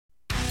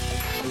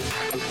Good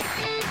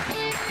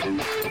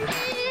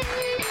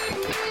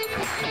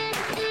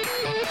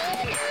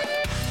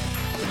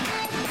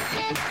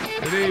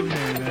evening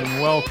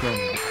and welcome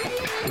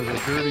to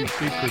the Dirty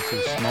Secrets of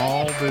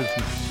Small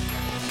Business.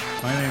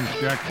 My name is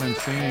Jack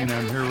Mancini and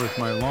I'm here with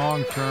my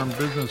long-term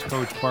business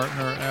coach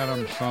partner,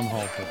 Adam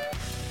Sunhalter.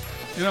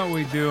 You know what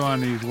we do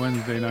on these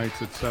Wednesday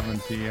nights at 7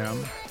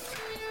 p.m.?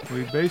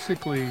 We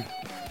basically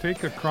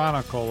take a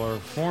chronicle or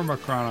form a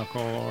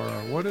chronicle, or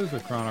what is a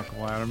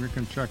chronicle, Adam? You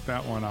can check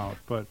that one out.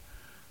 But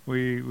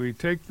we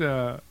take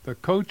the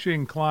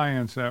coaching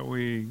clients that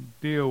we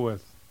deal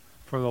with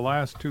for the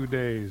last 2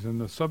 days, and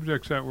the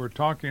subjects that we're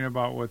talking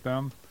about with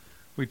them,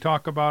 we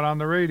talk about on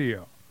the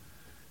radio.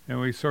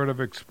 And we sort of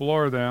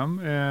explore them,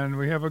 and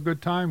we have a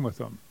good time with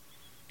them.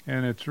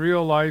 And it's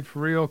real life,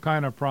 real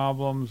kind of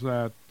problems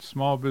that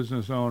small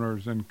business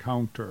owners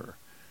encounter.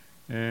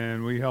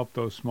 And we help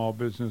those small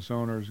business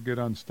owners get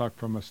unstuck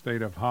from a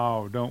state of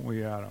how, don't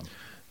we, Adam?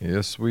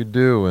 Yes, we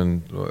do.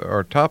 And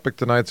our topic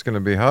tonight's going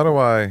to be how do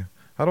I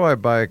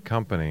buy a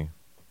company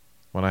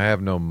when I have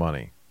no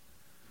money?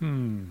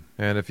 And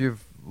if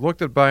you've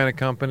looked at buying a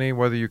company,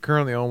 whether you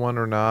currently own one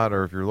or not,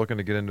 or if you're looking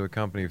to get into a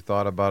company, you've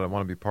thought about it,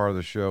 want to be part of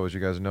the show, as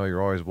you guys know,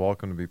 you're always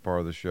welcome to be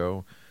part of the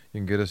show. You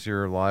can get us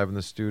here live in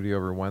the studio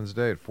every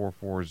Wednesday at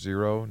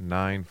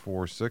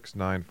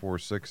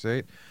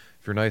 440-946-9468.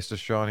 If you're nice to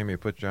Sean, he may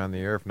put you on the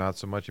air. If not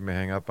so much, he may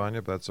hang up on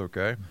you, but that's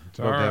okay. It's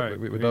all right.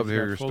 We'd love to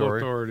hear your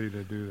story. Full authority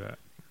to do that.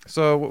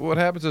 So what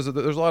happens is that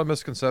there's a lot of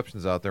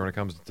misconceptions out there when it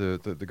comes to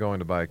going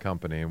to buy a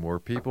company, and where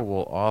people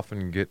will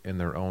often get in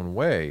their own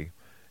way,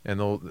 and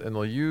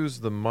they'll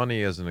use the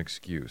money as an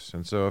excuse.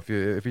 And so if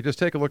you just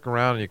take a look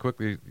around and you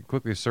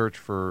quickly search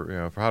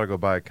for how to go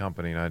buy a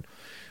company, and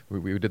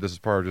we did this as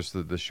part of just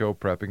the show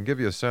prep, and give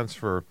you a sense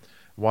for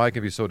why it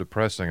can be so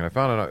depressing. And I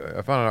found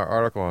an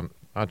article on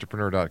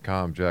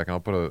entrepreneur.com, Jack, and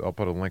I'll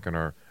put a link in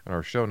our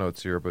show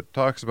notes here, but it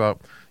talks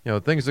about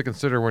things to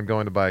consider when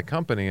going to buy a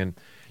company. And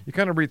you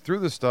kind of read through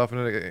this stuff, and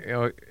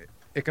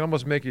it can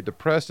almost make you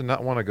depressed and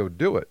not want to go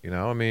do it.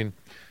 I mean,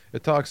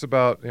 it talks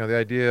about the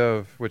idea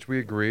of, which we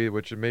agree,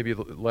 which it may be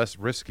less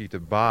risky to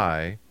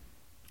buy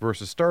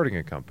versus starting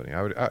a company.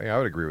 I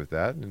would agree with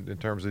that in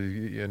terms of,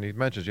 and he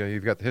mentions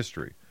you've got the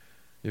history,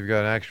 you've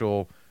got an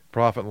actual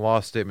profit and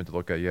loss statement to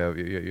look at.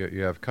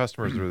 You have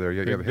customers that are there.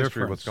 You have a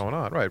history of what's going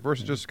on, right?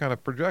 Versus just kind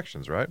of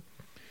projections, right?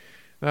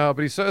 Now,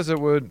 but he says it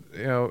would,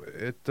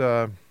 it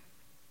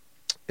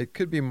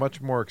could be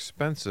much more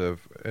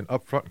expensive in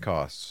upfront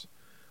costs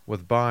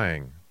with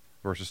buying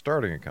versus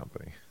starting a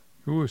company.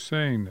 Who was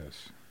saying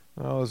this?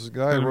 Well, this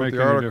guy who wrote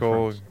the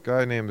article, a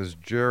guy named is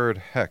Jared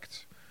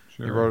Hecht.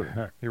 He wrote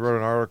an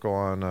article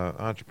on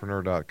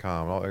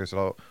entrepreneur.com. Like I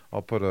said,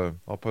 I'll put a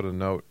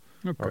note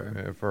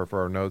for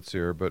our notes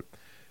here, but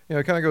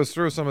it kind of goes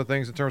through some of the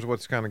things in terms of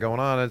what's kind of going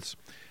on. It's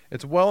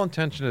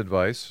well-intentioned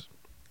advice,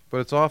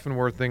 but it's often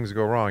where things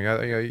go wrong.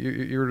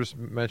 You were just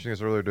mentioning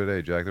this earlier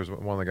today, Jack. There's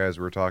one of the guys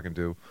we were talking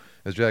to.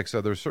 As Jack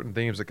said, there's certain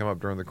themes that come up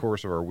during the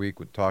course of our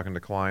week with talking to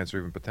clients or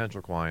even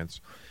potential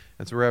clients.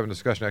 And so we're having a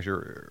discussion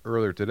actually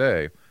earlier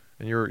today,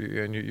 and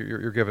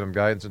you're giving them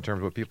guidance in terms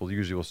of what people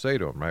usually will say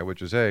to them, right?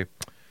 Which is, hey,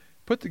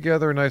 put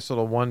together a nice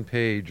little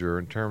one-pager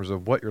in terms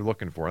of what you're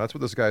looking for. And that's what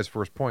this guy's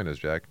first point is,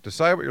 Jack.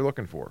 Decide what you're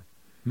looking for.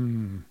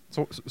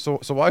 So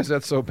why is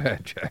that so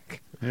bad,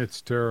 Jack?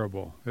 It's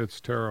terrible.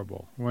 It's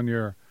terrible. When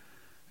you're,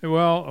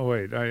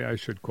 I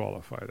should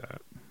qualify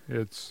that.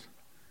 It's,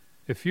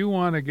 if you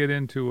want to get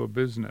into a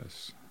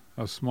business,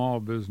 a small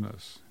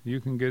business, you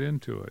can get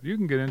into it. You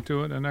can get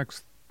into it in the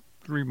next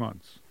 3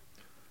 months.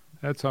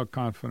 That's how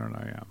confident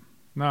I am.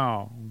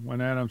 Now,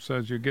 when Adam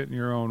says you get in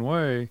your own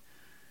way,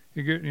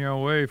 you get in your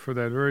own way for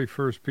that very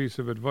first piece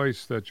of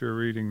advice that you're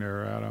reading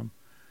there, Adam.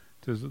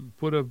 To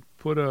put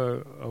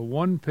a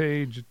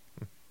one-page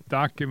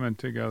document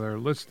together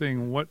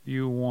listing what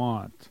you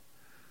want.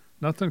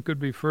 Nothing could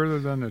be further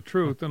than the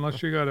truth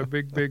unless you got a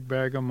big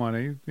bag of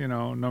money,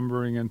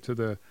 numbering into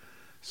the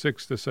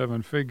 6 to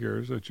 7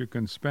 figures that you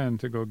can spend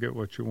to go get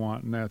what you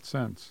want in that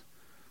sense.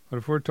 But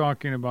if we're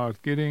talking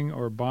about getting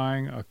or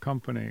buying a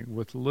company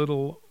with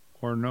little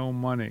or no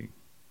money,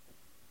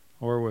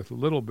 or with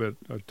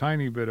a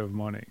tiny bit of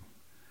money,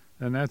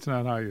 then that's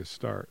not how you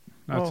start.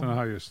 That's not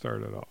how you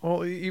start at all.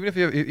 Well, even if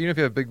you have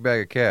a big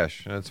bag of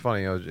cash, and it's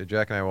funny,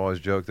 Jack and I have always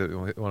joked that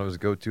one of his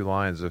go-to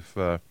lines, if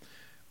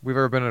we've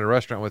ever been in a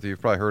restaurant with you, you've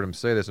probably heard him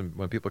say this, and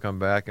when people come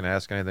back and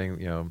ask anything,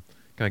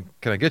 can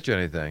I get you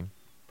anything?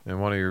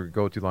 And one of your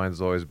go-to lines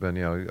has always been,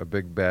 a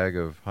big bag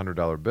of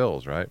 $100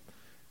 bills, right?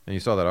 And you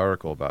saw that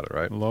article about it,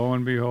 right? Lo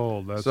and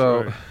behold, that's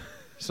right.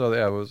 So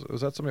yeah, was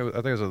that somebody?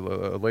 I think it was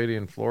a lady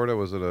in Florida.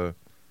 Was it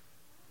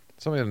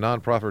somebody, a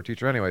nonprofit or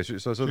teacher? Anyway, she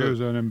was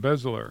an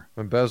embezzler.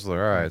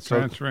 Embezzler, all right.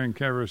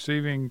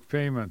 Receiving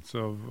payments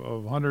of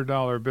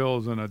 $100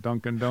 bills in a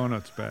Dunkin'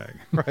 Donuts bag.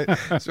 Right.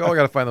 So we all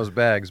got to find those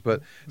bags,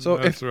 but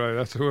that's right.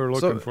 That's what we're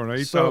looking for.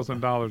 $8,000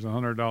 and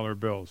 $100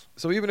 bills.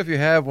 So even if you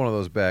have one of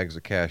those bags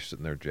of cash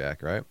sitting there,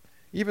 Jack, right?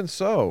 Even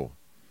so,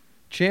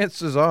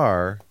 chances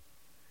are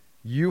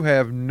you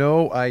have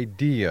no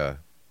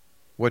idea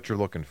what you're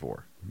looking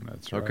for.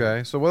 That's right.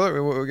 Okay, so whether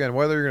you're going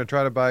to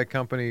try to buy a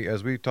company,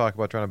 as we talk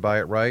about trying to buy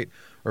it right,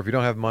 or if you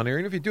don't have money, or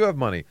even if you do have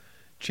money,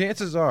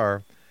 chances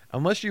are,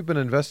 unless you've been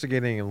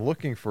investigating and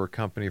looking for a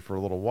company for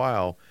a little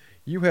while,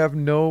 you have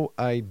no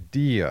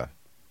idea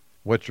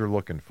what you're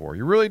looking for.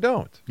 You really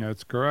don't.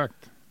 That's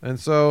correct. And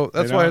so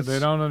that's why they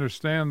don't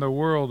understand the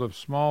world of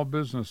small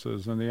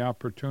businesses and the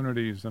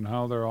opportunities and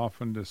how they're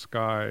often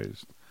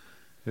disguised.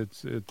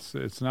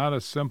 It's not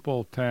a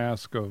simple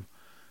task of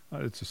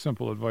it's a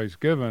simple advice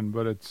given,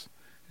 but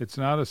it's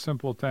not a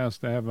simple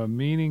task to have a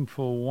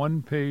meaningful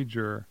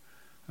one-pager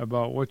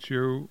about what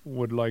you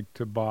would like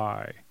to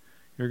buy.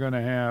 You're going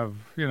to have,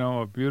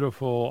 a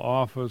beautiful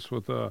office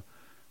with a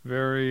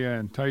very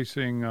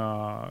enticing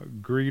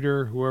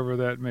greeter, whoever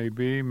that may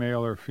be,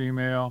 male or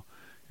female.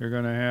 You're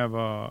going to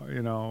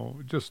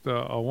have just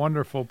a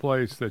wonderful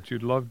place that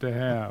you'd love to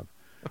have.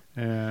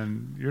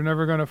 And you're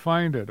never going to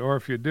find it. Or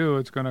if you do,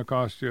 it's going to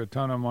cost you a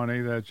ton of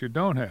money that you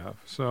don't have.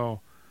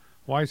 So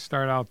why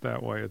start out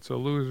that way? It's a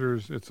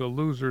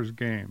loser's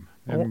game,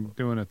 and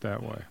doing it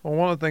that way. Well,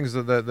 one of the things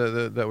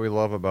that we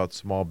love about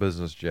small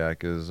business,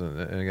 Jack, is, and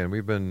again,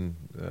 we've been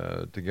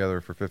together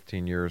for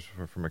 15 years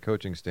from a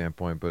coaching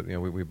standpoint, but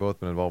we've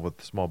both been involved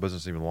with small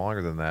business even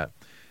longer than that.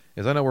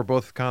 Is I know we're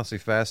both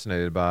constantly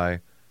fascinated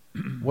by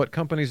what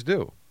companies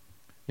do.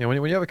 When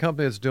you have a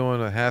company that's doing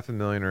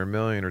 $500,000 or $1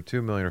 million or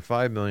 $2 million or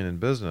 $5 million in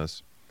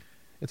business,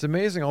 it's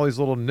amazing all these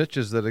little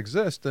niches that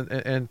exist,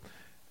 and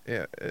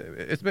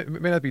it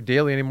may not be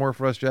daily anymore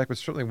for us, Jack, but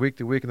certainly week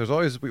to week. And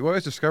we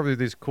always discover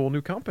these cool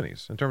new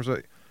companies in terms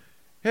of,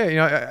 hey,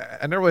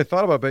 I never really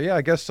thought about it, but yeah,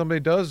 I guess somebody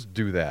does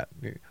do that,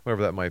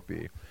 whatever that might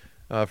be.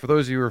 For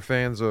those of you who are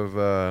fans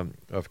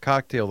of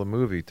Cocktail, the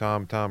movie,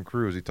 Tom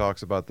Cruise, he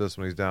talks about this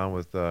when he's down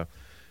with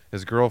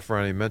his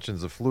girlfriend. He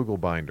mentions the Flugel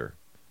binder.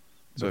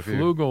 So the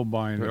Flugel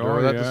binder.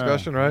 Remember that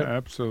discussion, right?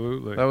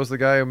 Absolutely. That was the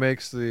guy who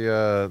makes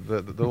the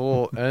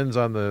little ends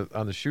on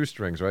the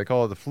shoestrings, right? I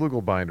call it the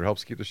Flugel binder.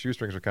 Helps keep the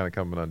shoestrings from kind of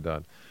coming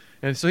undone.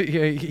 And so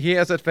he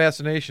has that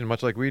fascination,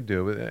 much like we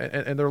do.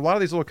 And there are a lot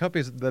of these little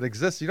companies that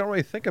exist you don't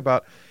really think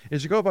about.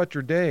 As you go about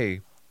your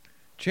day,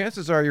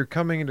 chances are you're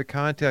coming into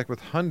contact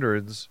with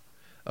hundreds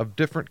of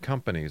different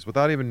companies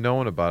without even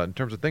knowing about it in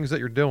terms of things that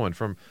you're doing,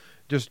 from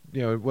just,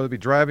 whether it be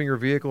driving your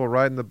vehicle or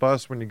riding the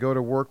bus, when you go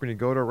to work, when you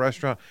go to a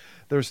restaurant.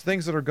 There's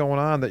things that are going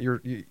on that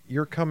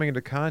you're coming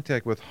into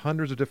contact with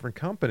hundreds of different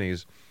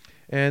companies.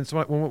 And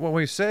so when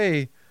we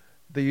say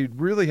that you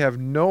really have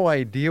no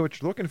idea what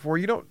you're looking for,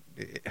 you don't.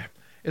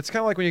 It's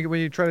kind of like when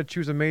you try to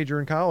choose a major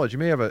in college. You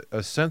may have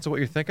a sense of what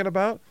you're thinking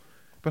about,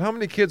 but how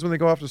many kids, when they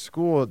go off to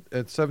school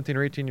at 17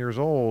 or 18 years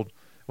old,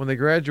 when they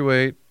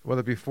graduate, whether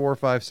it be 4 or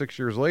 5, 6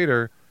 years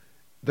later,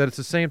 that it's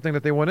the same thing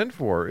that they went in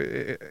for?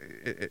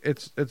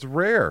 It's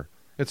rare.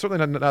 It's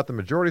certainly not the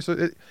majority.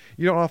 So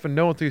you don't often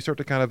know until you start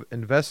to kind of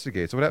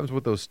investigate. So what happens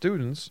with those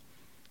students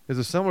is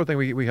a similar thing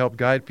we help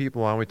guide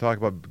people on. We talk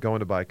about going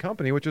to buy a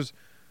company, which is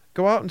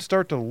go out and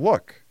start to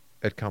look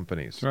at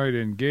companies. That's right.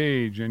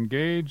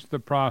 Engage the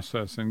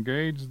process,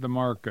 engage the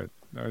market,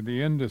 or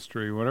the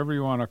industry, whatever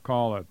you want to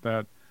call it.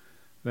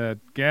 That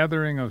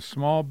gathering of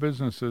small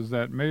businesses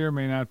that may or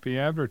may not be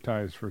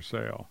advertised for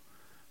sale.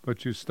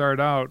 But you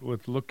start out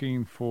with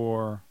looking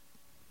for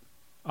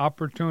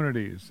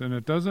opportunities, and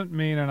it doesn't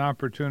mean an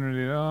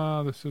opportunity.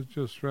 This is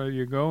just right.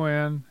 You go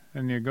in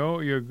and you go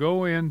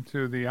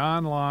into the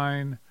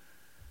online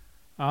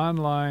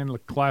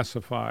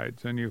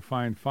classifieds, and you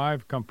find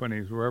 5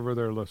 companies wherever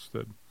they're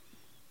listed,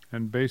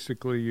 and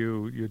basically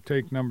you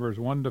take numbers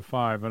 1 to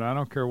 5, and I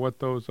don't care what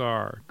those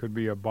are. It could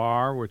be a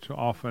bar, which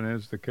often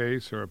is the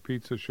case, or a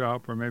pizza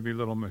shop, or maybe a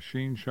little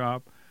machine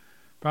shop.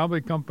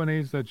 Probably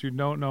companies that you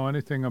don't know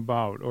anything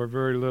about or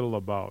very little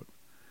about.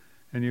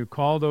 And you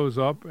call those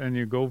up and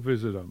you go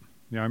visit them.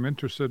 I'm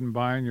interested in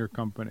buying your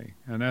company.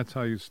 And that's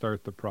how you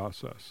start the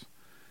process.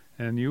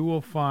 And you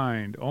will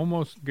find,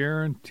 almost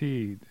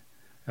guaranteed,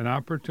 an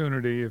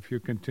opportunity if you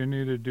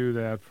continue to do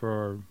that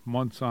for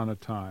months on a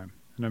time.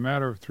 In a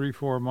matter of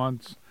 3-4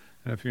 months,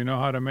 and if you know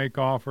how to make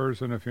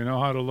offers and if you know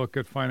how to look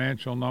at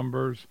financial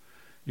numbers,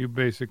 you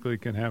basically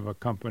can have a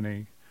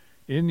company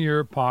in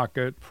your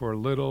pocket for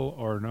little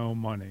or no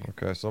money.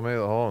 Okay, so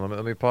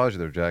let me pause you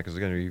there, Jack, because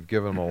again, you've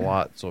given them a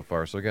lot so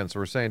far. So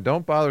we're saying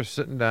don't bother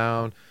sitting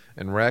down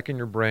and racking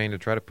your brain to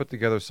try to put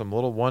together some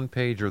little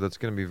one-pager that's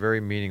going to be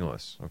very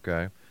meaningless,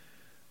 okay?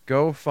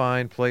 Go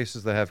find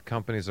places that have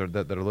companies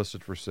that are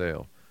listed for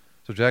sale.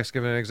 So Jack's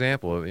giving an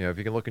example of, if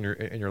you can look in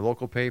your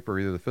local paper,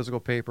 either the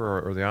physical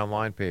paper or the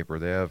online paper,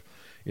 they have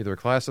either a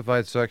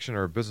classified section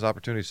or a business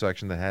opportunity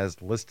section that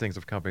has listings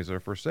of companies that are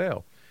for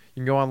sale. You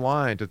can go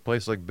online to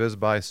places like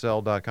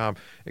bizbuysell.com.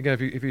 Again,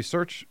 if you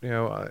search,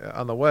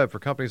 on the web for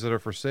companies that are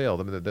for sale,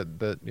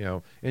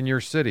 that in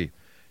your city,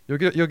 you'll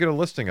get a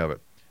listing of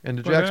it. And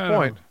to Jack's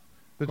point,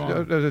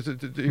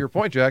 to your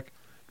point, Jack,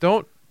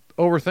 don't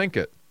overthink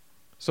it.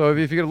 So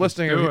if you get a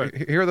listing,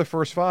 here are the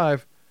first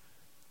 5.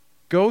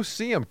 Go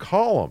see them,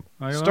 call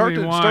them, start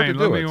to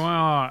do it.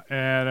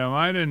 Adam,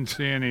 I didn't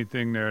see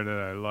anything there that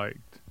I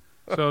liked.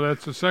 So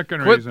that's the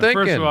second Quit reason.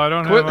 thinking. First of all, I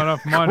don't Quit- have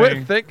enough money.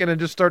 Quit thinking and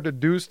just start to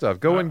do stuff.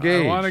 Go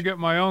engage. I want to get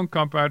my own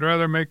company. I'd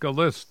rather make a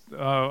list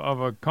of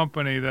a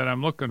company that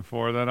I'm looking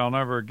for that I'll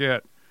never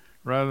get,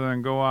 rather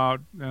than go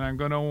out and I'm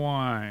going to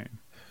whine.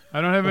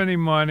 I don't have any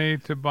money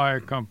to buy a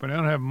company. I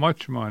don't have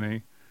much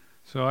money,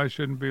 so I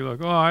shouldn't be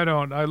like,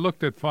 I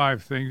looked at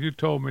 5 things. You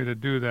told me to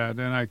do that,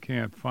 and I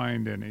can't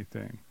find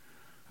anything.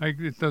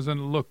 It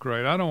doesn't look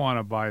right. I don't want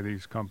to buy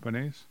these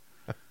companies.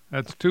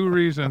 That's 2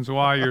 reasons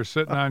why you're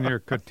sitting on your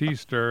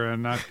Katister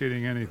and not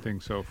getting anything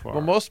so far.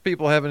 Well, most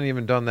people haven't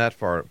even done that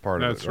part of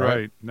That's it, right?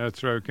 right.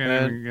 That's right.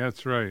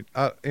 That's right.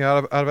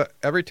 Out of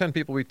every 10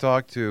 people we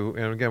talk to,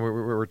 and again, we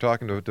were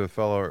talking to a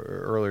fellow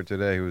earlier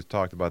today who was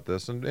talked about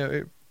this,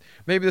 and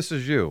maybe this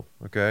is you,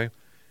 okay?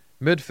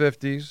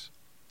 Mid-50s,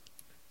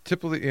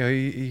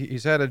 typically,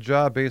 he's had a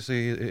job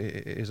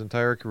basically his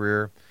entire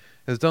career,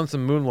 has done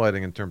some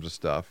moonlighting in terms of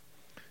stuff,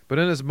 but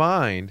in his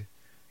mind,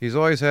 he's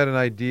always had an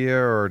idea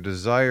or a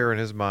desire in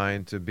his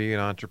mind to be an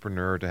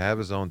entrepreneur, to have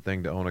his own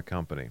thing, to own a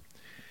company.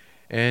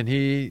 And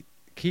he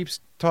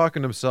keeps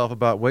talking to himself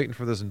about waiting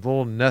for this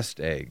little nest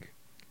egg.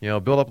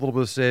 Build up a little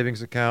bit of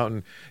savings account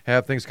and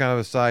have things kind of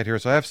aside here.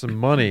 So I have some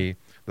money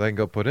that I can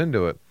go put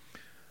into it.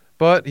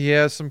 But he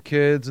has some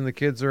kids, and the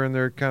kids are in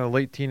their kind of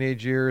late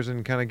teenage years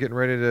and kind of getting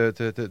ready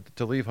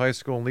to leave high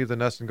school and leave the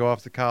nest and go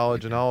off to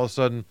college, and all of a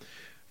sudden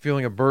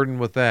feeling a burden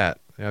with that.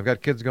 I've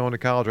got kids going to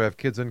college, or I have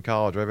kids in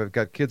college, or I've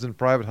got kids in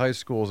private high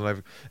schools,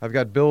 and I've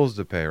got bills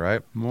to pay,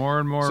 right? More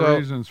and more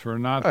reasons for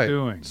not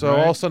doing. So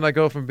all of a sudden I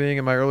go from being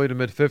in my early to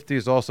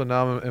mid-50s, also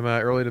now I'm in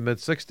my early to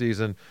mid-60s,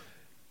 and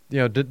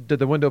did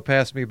the window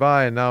pass me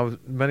by, and now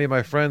many of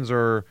my friends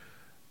are,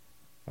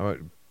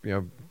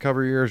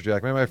 cover your ears,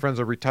 Jack. Many of my friends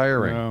are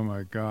retiring. Oh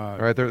my God!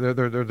 All right,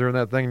 they're doing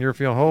that thing, and you're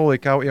feeling, holy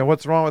cow,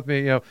 what's wrong with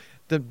me?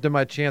 Did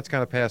my chance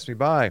kind of pass me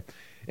by?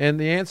 And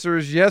the answer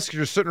is yes, because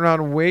you're sitting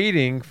around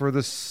waiting for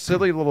this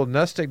silly little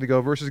nest egg to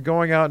go versus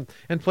going out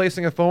and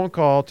placing a phone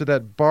call to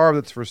that bar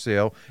that's for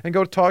sale and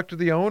go talk to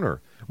the owner.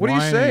 What do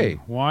you say?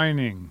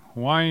 Whining,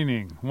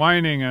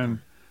 and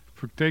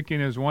for taking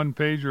his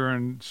one-pager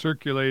and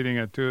circulating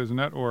it to his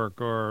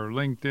network or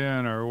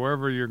LinkedIn or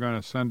wherever you're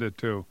going to send it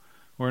to,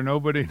 where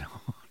nobody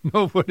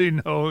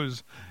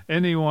knows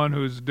anyone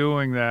who's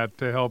doing that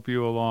to help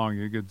you along.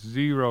 You get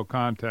 0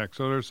 contact,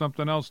 so there's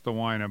something else to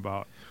whine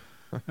about.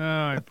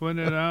 I put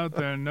it out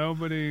there.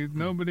 Nobody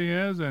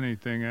has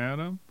anything,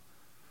 Adam.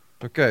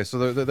 Okay,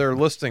 so they're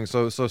listing.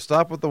 So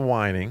stop with the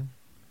whining,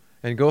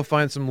 and go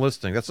find some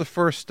listing. That's the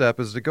first step,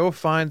 is to go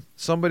find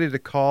somebody to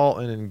call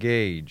and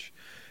engage,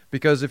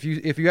 because if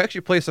you actually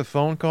place a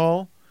phone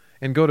call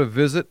and go to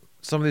visit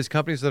some of these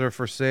companies that are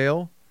for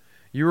sale,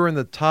 you are in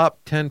the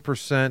top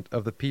 10%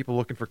 of the people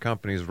looking for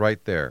companies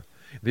right there.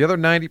 The other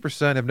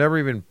 90% have never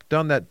even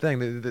done that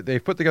thing.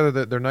 They've put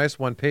together their nice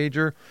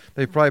one-pager.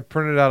 They've probably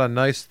printed out a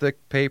nice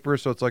thick paper,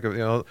 so it's like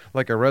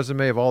a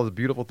resume of all the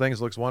beautiful things.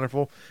 It looks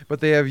wonderful. But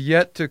they have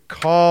yet to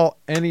call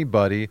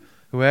anybody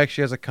who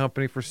actually has a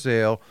company for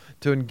sale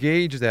to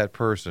engage that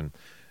person,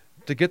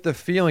 to get the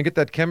feeling, get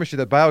that chemistry,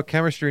 that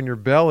biochemistry in your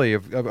belly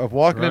of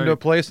walking into a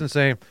place and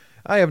saying,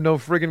 I have no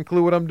friggin'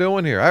 clue what I'm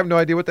doing here. I have no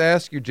idea what to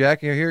ask you, Jack.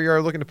 Here you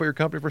are looking to put your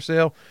company for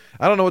sale.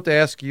 I don't know what to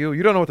ask you.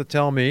 You don't know what to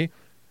tell me.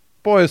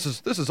 Boy, this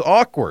is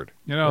awkward.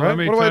 Right? Let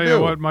me tell you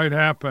what might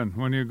happen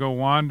when you go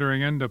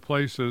wandering into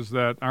places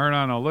that aren't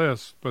on a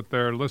list, but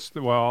they're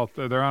listed. Well,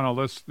 they're on a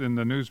list in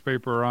the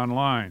newspaper or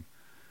online.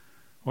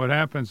 What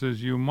happens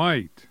is you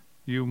might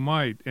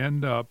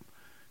end up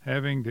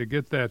having to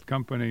get that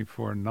company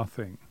for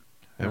nothing.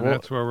 And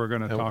that's where we're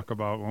going to talk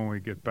about when we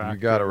get back. You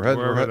got it.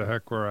 Wherever the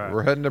heck we're at.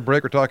 We're heading to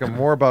break. We're talking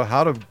more about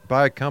how to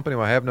buy a company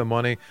when I have no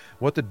money,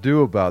 what to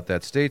do about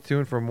that. Stay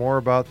tuned for more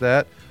about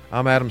that.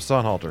 I'm Adam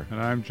Sunhalter.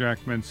 And I'm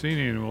Jack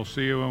Mancini, and we'll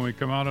see you when we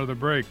come out of the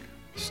break.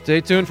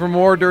 Stay tuned for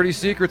more Dirty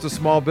Secrets of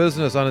Small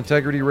Business on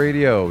Integrity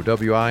Radio,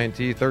 WINT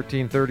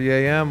 1330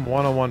 AM,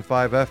 101.5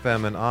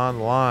 FM, and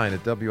online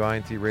at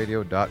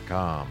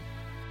WINTradio.com.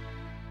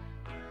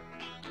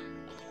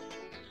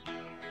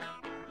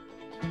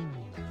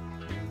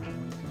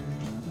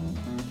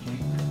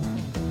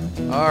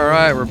 All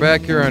right, we're back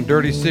here on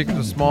Dirty Secrets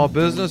of Small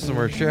Business, and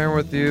we're sharing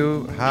with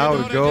you how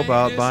to go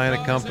about buying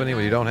a company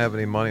when you don't have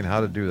any money and how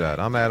to do that.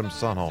 I'm Adam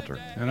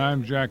Sunhalter. And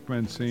I'm Jack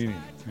Mancini,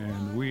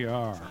 and we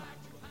are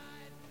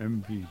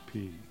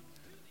MVP.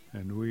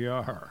 And we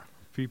are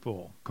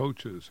people,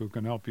 coaches, who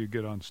can help you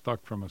get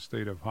unstuck from a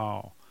state of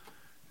how.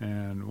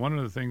 And one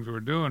of the things we're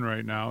doing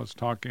right now is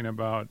talking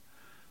about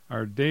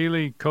our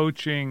daily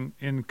coaching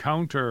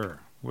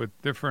encounter with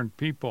different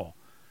people.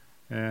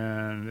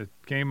 And it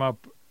came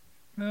up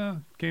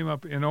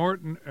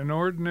inordinate.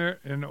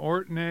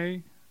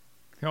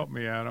 Help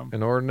me, Adam.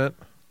 Inordinate.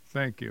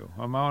 Thank you.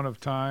 Amount of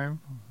times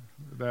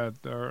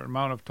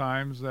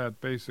that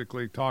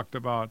basically talked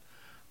about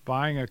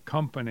buying a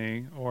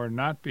company or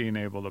not being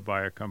able to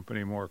buy a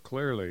company more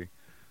clearly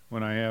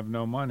when I have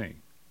no money.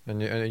 And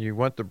you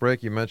went to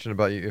break. You mentioned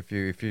about if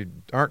you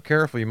aren't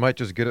careful, you might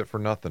just get it for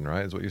nothing,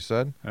 right? Is what you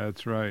said?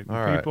 That's right. All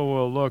right. People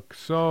will look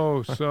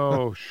so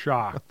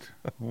shocked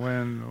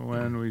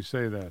when we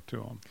say that to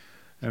them.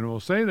 And we'll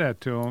say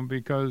that to them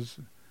because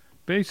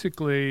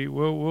basically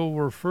we'll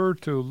refer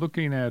to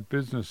looking at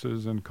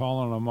businesses and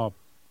calling them up,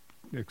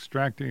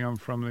 extracting them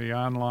from the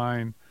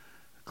online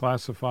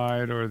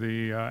classified or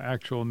the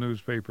actual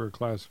newspaper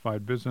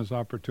classified business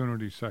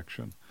opportunity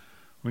section.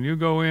 When you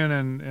go in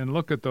and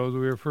look at those,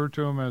 we refer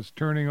to them as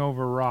turning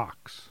over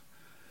rocks.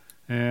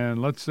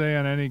 And let's say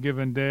on any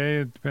given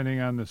day, depending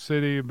on the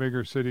city, a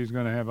bigger city is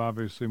going to have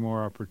obviously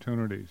more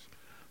opportunities.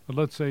 But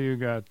let's say you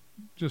got,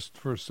 just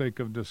for sake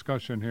of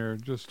discussion here,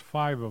 just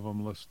 5 of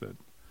them listed.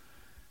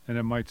 And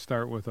it might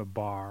start with a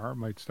bar,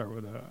 might start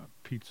with a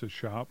pizza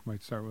shop,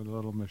 might start with a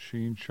little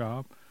machine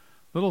shop.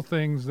 Little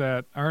things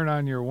that aren't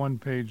on your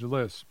one-page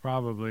list,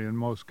 probably in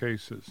most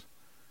cases.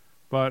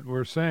 But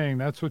we're saying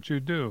that's what you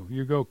do.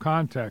 You go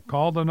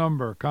call the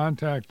number,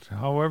 contact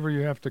however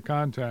you have to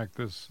contact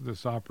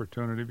this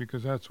opportunity,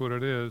 because that's what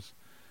it is,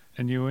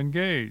 and you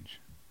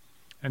engage.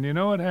 And you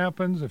know what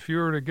happens if you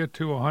were to get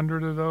to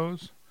 100 of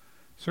those?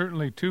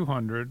 Certainly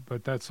 200,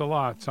 but that's a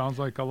lot. Sounds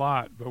like a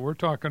lot. But we're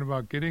talking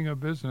about getting a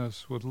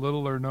business with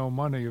little or no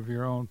money of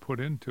your own put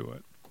into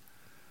it.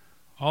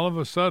 All of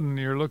a sudden,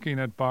 you're looking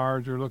at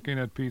bars, you're looking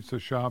at pizza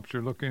shops,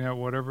 you're looking at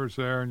whatever's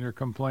there, and you're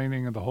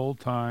complaining the whole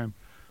time.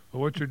 But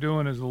what you're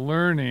doing is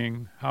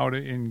learning how to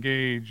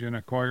engage in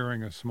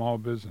acquiring a small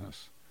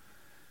business.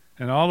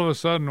 And all of a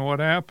sudden, what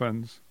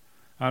happens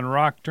on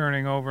rock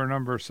turning over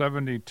number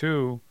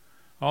 72,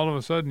 all of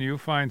a sudden you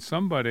find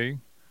somebody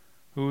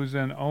who's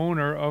an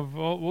owner of,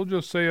 well, we'll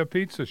just say a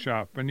pizza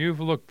shop, and you've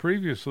looked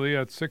previously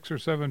at 6 or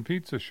 7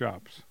 pizza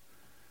shops,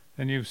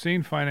 and you've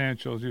seen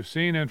financials, you've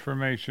seen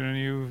information,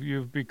 and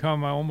you've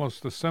become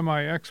almost a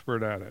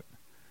semi-expert at it.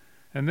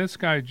 And this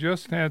guy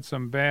just had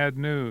some bad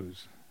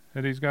news,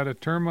 that he's got a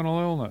terminal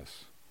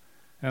illness,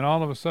 and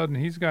all of a sudden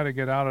he's got to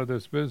get out of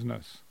this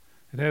business.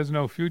 It has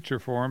no future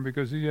for him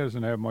because he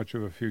doesn't have much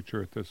of a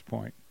future at this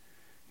point.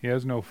 He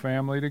has no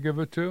family to give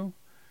it to.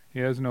 He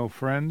has no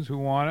friends who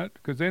want it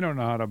because they don't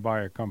know how to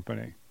buy a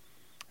company.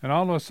 And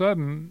all of a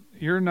sudden,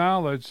 your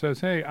knowledge says,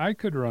 hey, I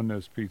could run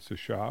this pizza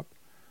shop,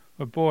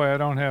 but boy, I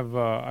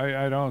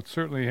don't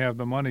certainly have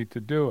the money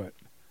to do it.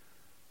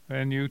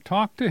 And you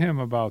talk to him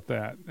about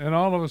that. And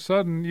all of a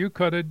sudden, you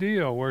cut a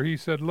deal where he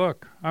said,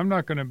 look, I'm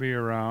not going to be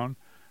around.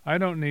 I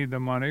don't need the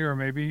money, or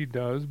maybe he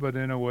does, but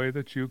in a way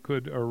that you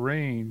could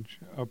arrange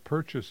a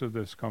purchase of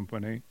this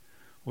company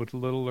with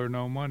little or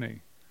no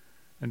money.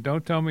 And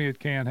don't tell me it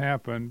can't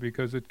happen,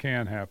 because it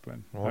can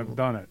happen. Well, I've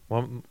done it.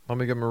 Well, let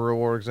me give him a real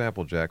world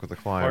example, Jack, with a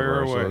client.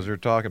 Fire away. So as you're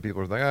talking,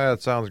 people are thinking,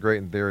 it sounds great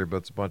in theory, but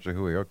it's a bunch of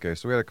hooey. Okay,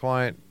 so we had a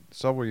client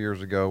several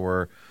years ago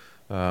where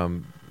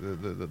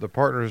the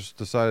partners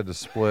decided to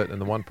split, and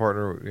the one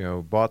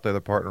partner, bought the other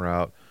partner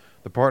out.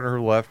 The partner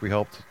who left, we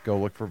helped go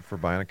look for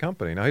buying a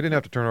company. Now, he didn't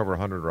have to turn over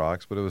 100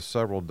 rocks, but it was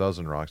several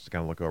dozen rocks to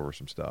kind of look over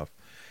some stuff.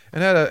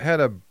 And had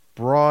a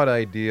broad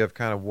idea of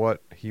kind of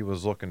what he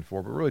was looking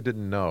for, but really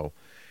didn't know.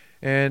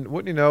 And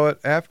wouldn't you know it,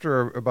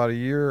 after about a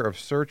year of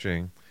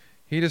searching,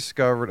 he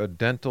discovered a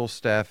dental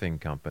staffing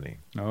company.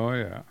 Oh,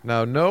 yeah.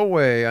 Now, no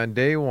way on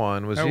day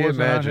one was he imagining...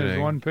 That wasn't on his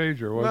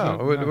one-pager, was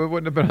it? No, it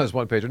wouldn't have been on his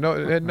one-pager.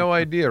 No, he had no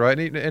idea, right?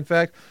 And in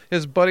fact,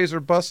 his buddies were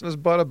busting his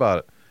butt about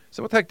it.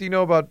 So what the heck do you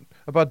know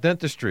about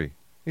dentistry?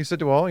 He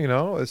said, well,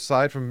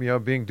 aside from,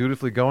 being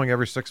dutifully going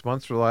every 6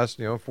 months for the last,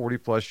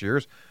 40-plus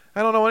years,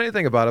 I don't know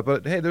anything about it.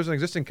 But, hey, there's an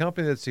existing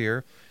company that's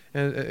here.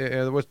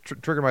 And what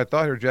triggered my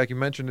thought here, Jack, you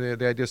mentioned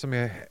the idea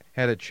something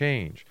had to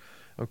change.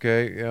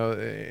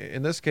 Okay,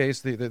 in this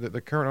case,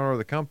 the current owner of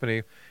the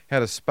company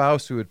had a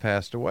spouse who had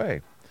passed away.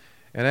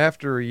 And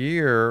after a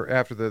year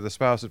after the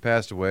spouse had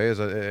passed away, as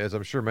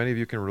I'm sure many of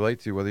you can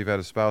relate to, whether you've had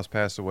a spouse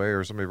pass away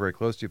or somebody very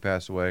close to you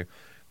pass away,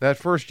 that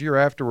first year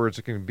afterwards,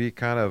 it can be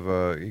kind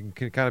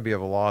of be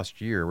of a lost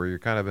year where you're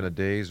kind of in a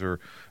daze or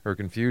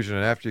confusion.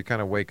 And after you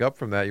kind of wake up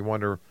from that, you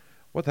wonder,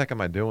 what the heck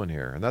am I doing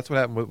here? And that's what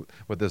happened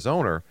with this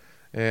owner.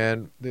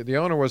 And the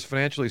owner was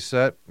financially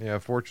set.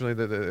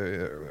 Fortunately,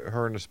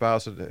 her and the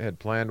spouse had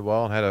planned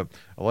well and had a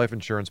life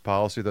insurance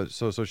policy.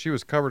 So she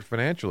was covered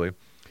financially.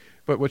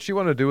 But what she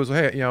wanted to do was,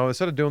 hey,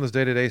 instead of doing this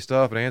day-to-day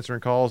stuff and answering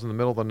calls in the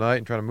middle of the night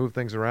and trying to move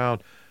things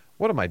around,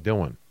 what am I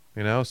doing?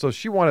 So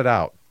she wanted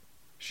out.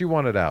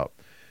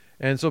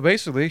 And so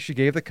basically, she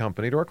gave the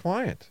company to her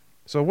client.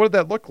 So what did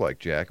that look like,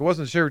 Jack? It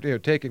wasn't sure,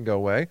 take and go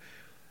away.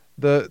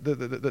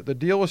 The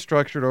deal was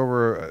structured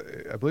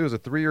over, I believe it was a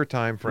 3-year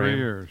time frame. 3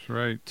 years,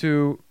 right.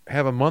 To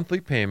have a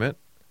monthly payment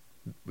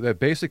that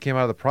basically came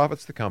out of the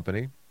profits of the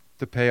company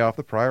to pay off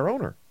the prior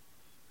owner.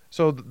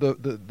 So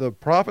the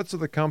profits of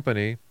the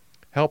company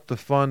helped to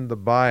fund the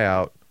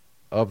buyout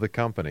of the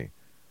company.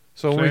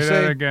 So when we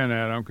say that again,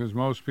 Adam, because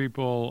most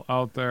people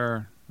out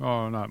there,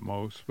 not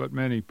most, but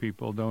many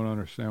people don't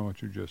understand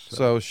what you just said.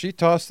 So she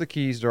tossed the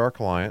keys to our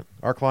client.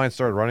 Our client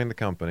started running the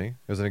company.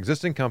 It was an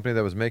existing company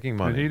that was making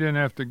money. And he didn't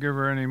have to give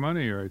her any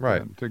money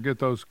then to get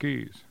those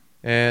keys.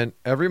 And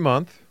every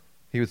month,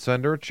 he would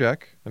send her a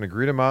check, an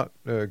agreed upon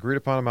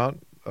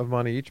amount of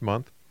money each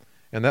month,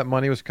 and that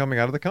money was coming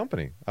out of the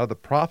company, out of the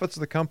profits of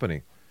the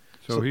company.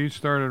 So he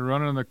started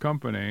running the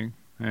company,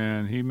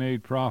 and he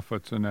made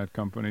profits in that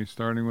company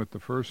starting with the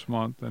first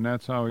month, and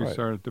that's how he Right.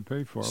 started to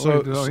pay for it.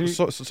 So, He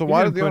so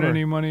why did didn't the put owner?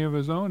 any money of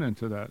his own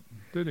into that,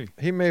 did he?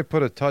 He may have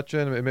put a touch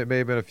in. It may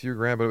have been a few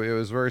grand, but it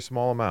was a very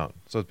small amount.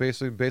 So it's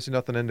basically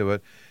nothing into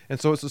it. And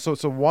so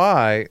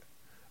why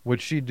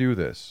would she do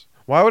this?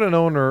 Why would an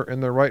owner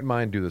in their right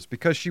mind do this?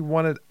 Because she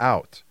wanted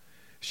out.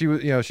 She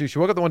was, she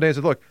woke up the one day and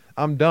said, "Look,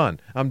 I'm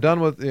done. I'm done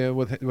with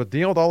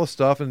dealing with all this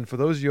stuff." And for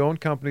those of you who own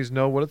companies,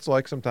 know what it's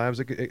like. Sometimes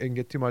it can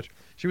get too much.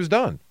 She was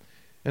done,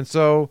 and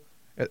so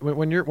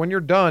when you're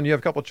done, you have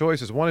a couple of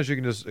choices. One is you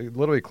can just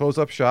literally close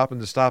up shop and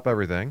just stop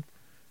everything,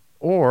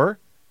 or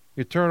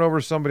you turn it over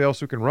to somebody else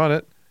who can run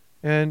it,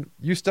 and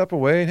you step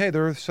away. And hey,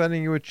 they're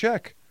sending you a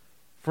check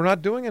for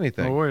not doing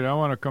anything. Oh, wait, I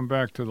want to come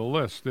back to the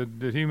list.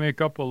 Did he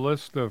make up a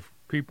list of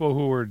people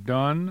who were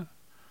done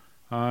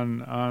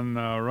on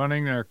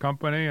running their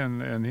company,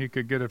 and he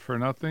could get it for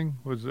nothing?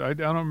 I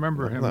don't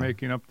remember him No.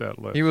 making up that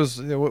list. He was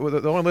the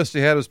only list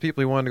he had was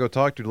people he wanted to go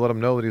talk to let him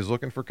know that he was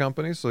looking for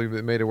companies. So he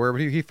made it aware. But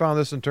he found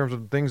this in terms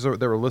of things that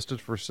were listed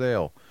for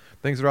sale,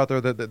 things that are out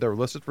there that were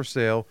listed for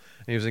sale.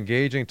 And he was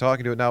engaging,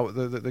 talking to it. Now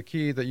the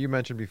key that you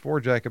mentioned before,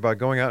 Jack, about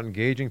going out and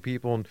engaging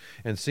people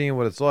and seeing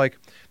what it's like.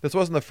 This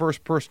wasn't the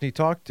first person he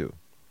talked to.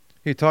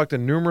 He talked to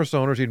numerous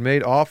owners. He'd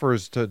made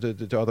offers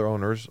to other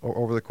owners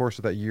over the course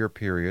of that year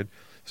period.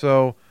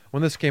 So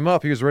when this came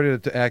up, he was ready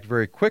to act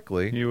very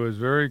quickly. He was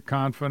very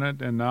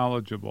confident and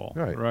knowledgeable.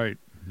 Right.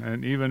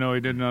 And even though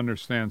he didn't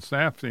understand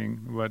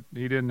staffing, but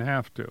he didn't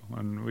have to.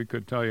 And we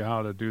could tell you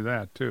how to do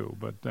that too.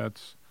 But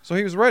that's... So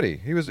he was ready.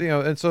 He was,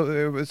 and so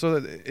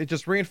it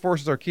just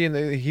reinforces our key.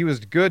 And he was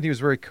good. He was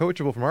very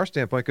coachable from our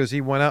standpoint because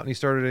he went out and he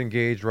started to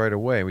engage right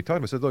away. And we talked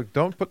about, said, look,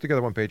 don't put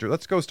together one pager.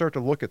 Let's go start to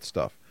look at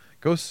stuff.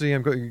 Go see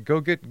him.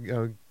 Go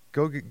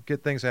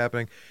get things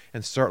happening,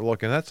 and start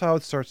looking. That's how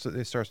it starts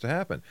to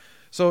happen.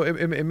 So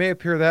it may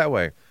appear that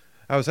way.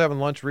 I was having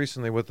lunch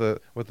recently with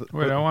the.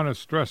 Wait, I want to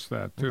stress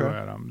that too, Okay.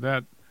 Adam.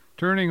 That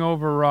turning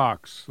over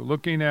rocks,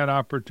 looking at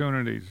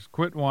opportunities,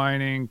 quit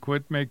whining,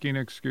 quit making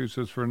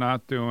excuses for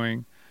not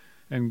doing,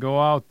 and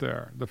go out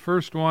there. The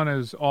first one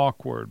is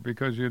awkward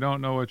because you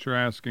don't know what you're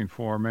asking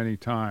for many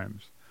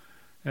times.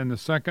 And the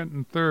second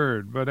and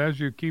third. But as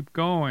you keep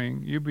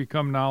going, you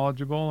become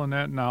knowledgeable, and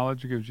that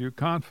knowledge gives you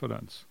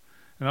confidence.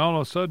 And all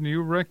of a sudden,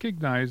 you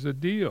recognize a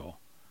deal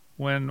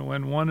when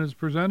one is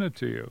presented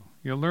to you.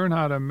 You learn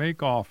how to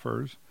make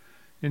offers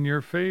in your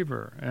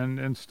favor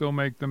and still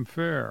make them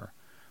fair.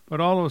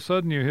 But all of a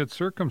sudden, you hit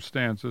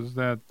circumstances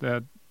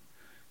that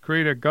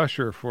create a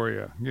gusher for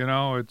you.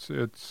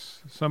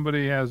 It's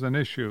somebody has an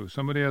issue,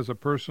 somebody has a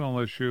personal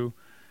issue,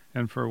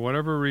 and for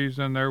whatever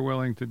reason, they're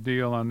willing to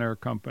deal on their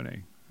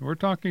company. We're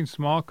talking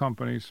small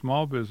companies,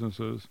 small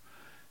businesses,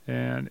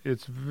 and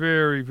it's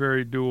very,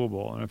 very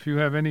doable. And if you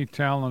have any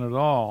talent at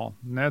all,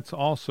 and that's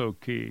also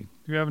key.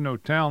 If you have no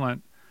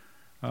talent,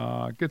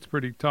 it gets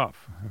pretty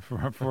tough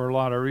for a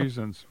lot of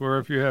reasons. Where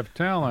if you have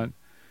talent,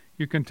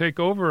 you can take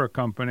over a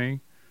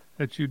company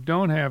that you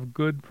don't have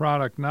good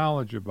product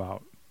knowledge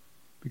about,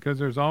 because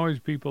there's always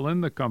people in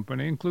the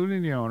company,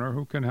 including the owner,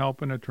 who can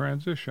help in a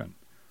transition.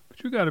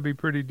 But you got to be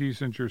pretty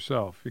decent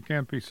yourself. You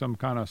can't be some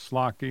kind of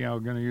slocky.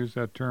 I'm going to use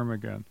that term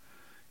again.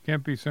 You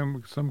can't be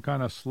some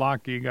kind of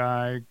slocky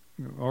guy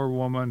or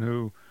woman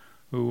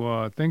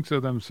who thinks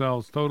of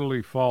themselves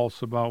totally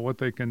false about what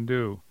they can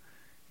do.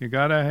 You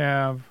got to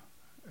have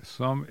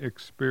some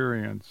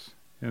experience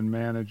in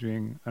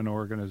managing an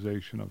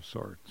organization of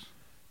sorts.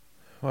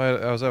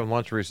 Well, I was having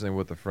lunch recently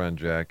with a friend,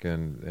 Jack,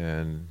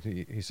 and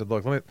he said,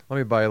 "Look, let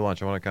me buy you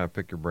lunch. I want to kind of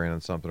pick your brain on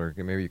something, or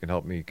maybe you can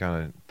help me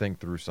kind of think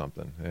through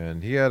something."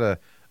 And he had an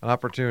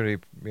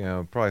opportunity,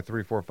 probably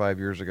 3, 4, 5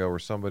 years ago, where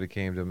somebody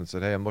came to him and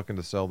said, "Hey, I'm looking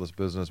to sell this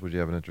business. Would you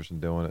have an interest in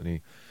doing it?" And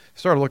he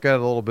started to look at it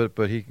a little bit,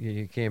 but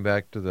he came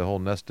back to the whole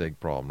nest egg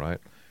problem, right?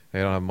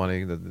 Hey, I don't have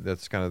money.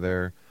 That's kind of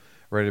there,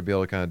 ready to be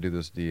able to kind of do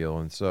this deal.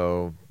 And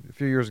so a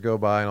few years go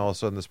by, and all of a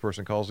sudden this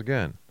person calls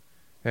again.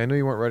 Hey, I knew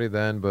you weren't ready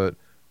then, but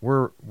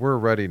we're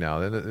ready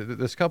now. And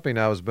this company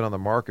now has been on the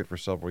market for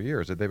several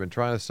years. They've been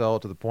trying to sell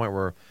it to the point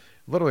where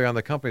literally on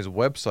the company's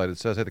website it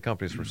says, "Hey, the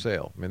company's for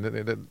sale." I mean,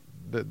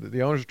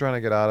 the owners are trying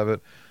to get out of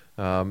it.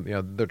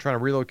 They're trying to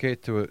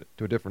relocate to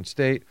a different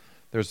state.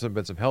 There's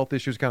been some health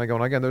issues kind of going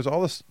on. Again, there's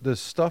all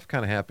this stuff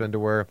kind of happening to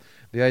where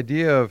the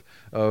idea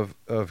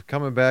of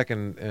coming back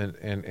and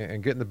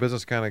getting the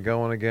business kind of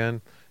going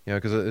again,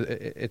 because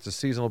it's a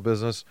seasonal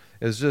business,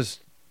 is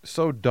just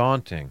so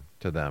daunting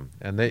to them,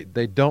 and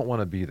they don't want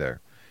to be there.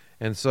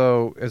 And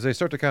so as they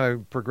start to kind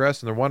of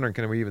progress and they're wondering,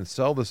 can we even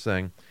sell this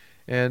thing?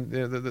 And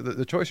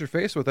the choice you're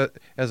faced with that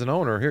as an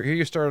owner, here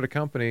you started a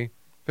company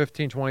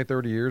 15, 20,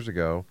 30 years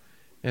ago.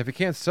 And if you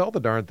can't sell the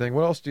darn thing,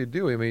 what else do you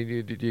do? I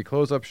mean, do you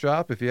close up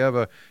shop? If you have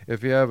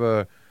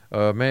a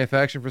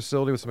manufacturing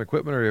facility with some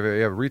equipment, or if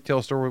you have a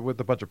retail store with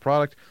a bunch of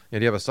product,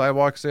 and you have a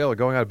sidewalk sale, a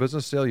going out of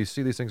business sale, you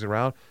see these things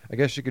around, I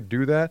guess you could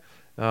do that.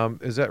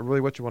 Is that really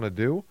what you want to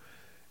do?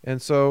 And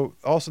so,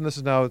 all of a sudden, this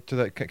is now to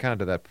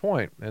that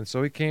point. And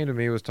so he came to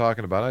me, was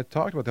talking about it. I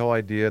talked about the whole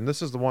idea, and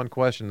this is the one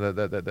question that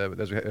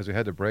as we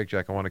head to break,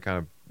 Jack, I want to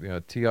kind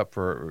of tee up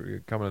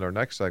for coming in our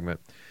next segment.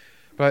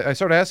 But I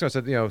started asking, I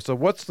said, so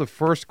what's the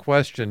first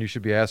question you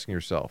should be asking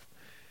yourself?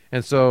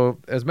 And so,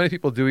 as many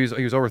people do,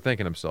 he was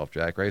overthinking himself,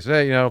 Jack, right? He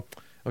said, hey,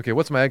 okay,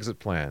 what's my exit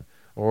plan?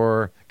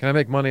 Or can I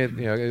make money?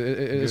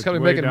 Is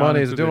company making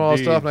money? Is it doing all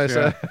this stuff? And I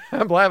said,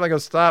 I'm laughing. I go,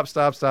 stop.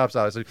 I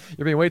said,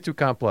 you're being way too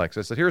complex.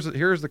 I said,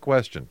 here's the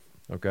question,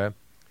 okay?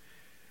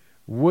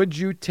 Would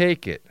you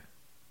take it?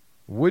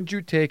 Would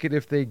you take it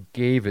if they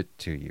gave it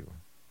to you?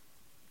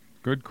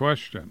 Good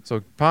question.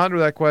 So ponder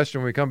that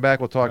question. When we come back,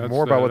 we'll talk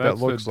more about what that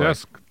looks like.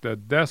 The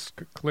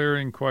desk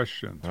clearing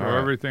question. Throw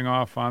everything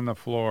off on the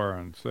floor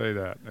and say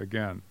that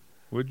again.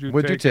 Would you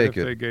take it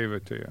if they gave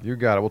it to you? You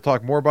got it. We'll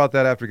talk more about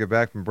that after we get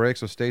back from break,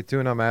 so stay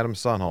tuned. I'm Adam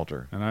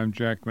Sonhalter. And I'm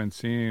Jack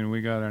Mancini, and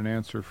we got an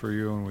answer for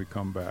you when we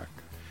come back.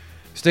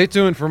 Stay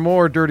tuned for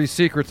more Dirty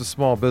Secrets of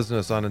Small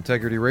Business on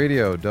Integrity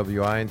Radio,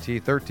 WINT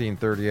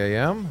 1330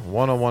 AM,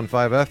 101.5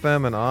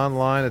 FM, and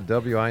online at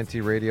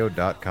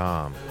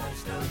WINTradio.com.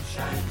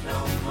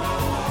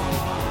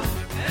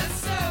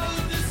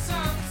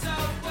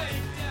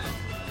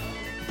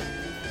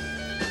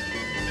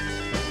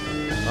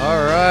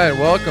 All right,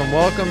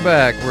 welcome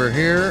back. We're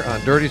here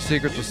on Dirty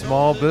Secrets of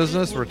Small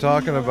Business. We're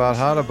talking about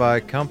how to buy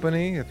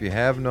company if you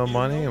have no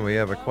money, and we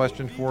have a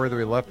question for you that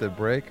we left at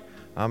break.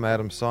 I'm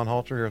Adam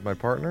Sonhalter here with my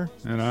partner.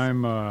 And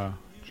I'm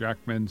Jack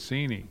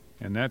Mancini.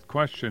 And that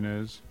question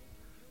is,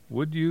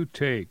 would you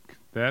take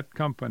that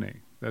company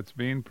that's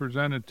being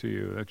presented to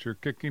you, that you're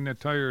kicking the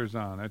tires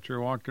on, that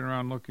you're walking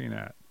around looking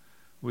at,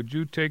 would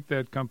you take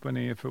that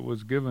company if it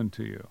was given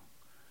to you?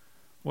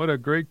 What a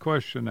great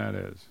question that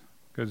is,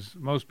 because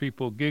most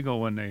people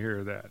giggle when they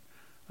hear that.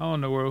 Oh,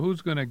 in the world,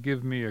 who's going to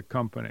give me a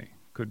company?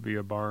 Could be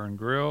a bar and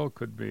grill,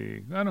 could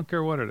be, I don't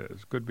care what it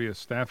is, could be a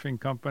staffing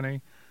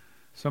company.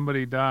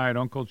 Somebody died,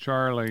 Uncle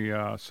Charlie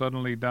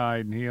suddenly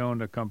died, and he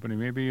owned a company.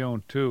 Maybe he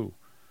owned two,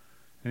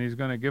 and he's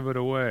going to give it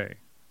away.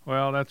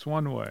 Well, that's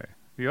one way.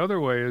 The other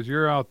way is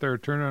you're out there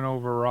turning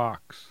over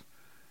rocks,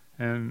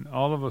 and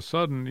all of a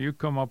sudden you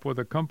come up with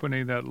a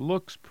company that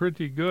looks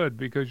pretty good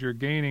because you're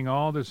gaining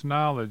all this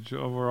knowledge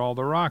over all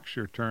the rocks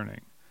you're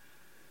turning.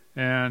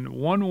 And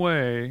one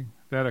way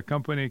that a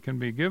company can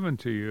be given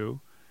to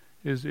you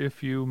is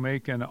if you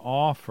make an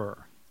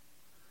offer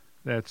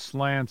that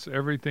slants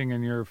everything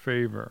in your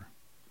favor.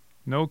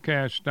 No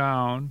cash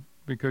down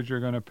because you're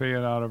going to pay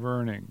it out of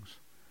earnings.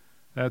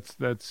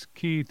 That's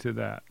key to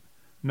that.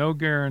 No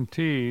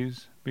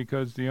guarantees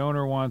because the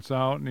owner wants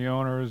out, and the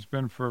owner has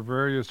been, for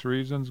various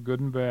reasons,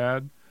 good and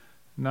bad,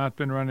 not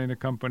been running the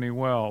company as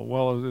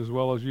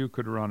well as you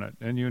could run it,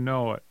 and you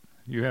know it.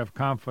 You have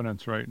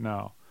confidence right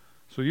now.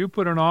 So you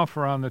put an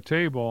offer on the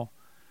table,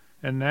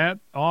 and that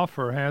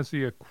offer has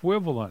the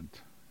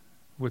equivalent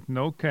with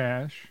no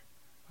cash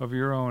of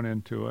your own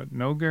into it,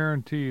 no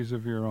guarantees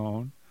of your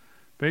own.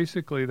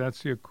 Basically,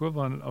 that's the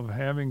equivalent of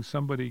having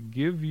somebody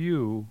give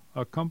you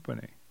a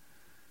company.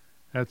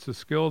 That's a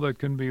skill that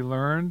can be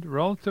learned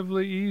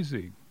relatively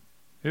easy.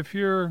 If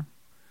you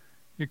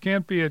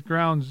can't be at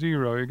ground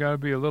zero, you got to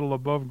be a little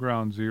above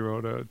ground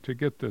zero to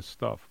get this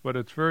stuff. But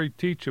it's very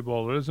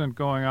teachable. It isn't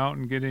going out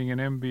and getting an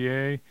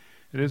MBA.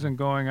 It isn't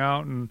going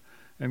out and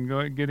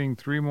getting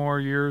 3 more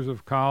years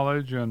of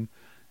college and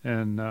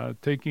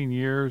taking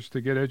years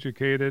to get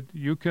educated.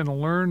 You can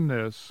learn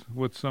this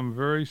with some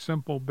very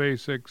simple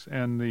basics,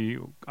 and the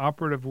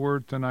operative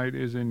word tonight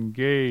is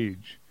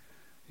engage.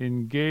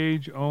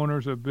 Engage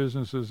owners of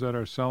businesses that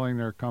are selling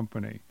their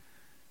company.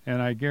 And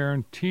I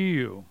guarantee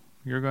you,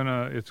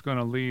 it's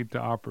gonna lead to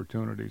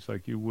opportunities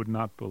like you would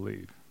not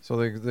believe. So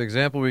the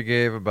example we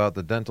gave about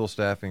the dental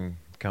staffing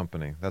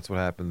company, that's what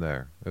happened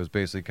there. It was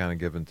basically kind of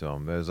given to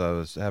him. As I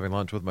was having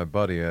lunch with my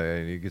buddy,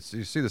 you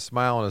see the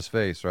smile on his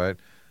face, right?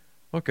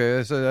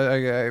 Okay,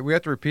 so we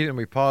have to repeat it, and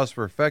we pause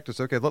for effect.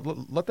 It's okay.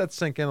 Let that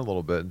sink in a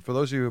little bit. And for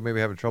those of you who maybe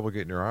having trouble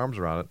getting your arms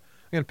around it,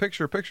 again,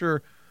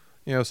 picture,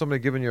 somebody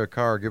giving you a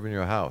car, giving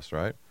you a house,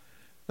 right?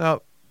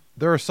 Now,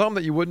 there are some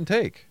that you wouldn't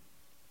take.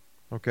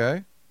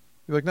 Okay,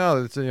 you're like,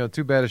 no, it's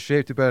too bad a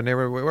shape, too bad a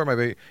neighborhood. Where am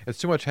I? It's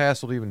too much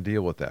hassle to even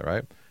deal with that,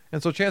 right?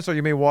 And so, chances are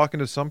you may walk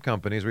into some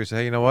companies where you say,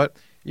 hey, you know what?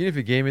 Even if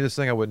you gave me this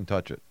thing, I wouldn't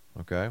touch it.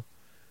 Okay,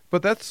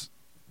 but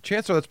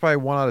chances are that's probably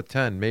 1 out of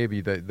 10,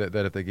 maybe that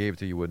if they gave it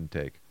to you, you wouldn't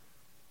take.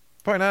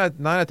 Probably 9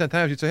 out of 10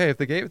 times you'd say, hey, if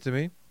they gave it to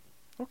me,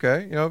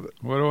 okay,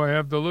 what do I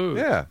have to lose?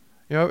 Yeah,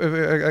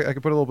 if I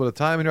could put a little bit of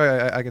time in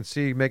here, I can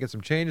see making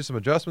some changes, some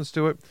adjustments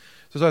to it.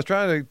 So I was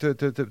trying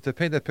to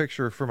paint that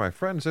picture for my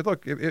friend and say,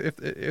 look,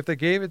 if they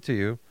gave it to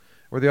you,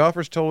 where the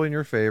offer's totally in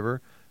your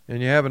favor,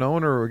 and you have an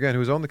owner, again,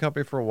 who's owned the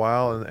company for a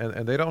while,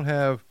 and they don't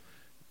have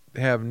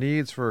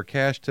needs for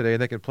cash today,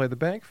 and they can play the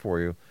bank for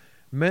you.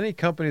 Many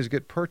companies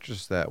get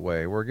purchased that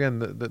way, where, again,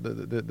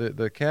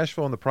 the cash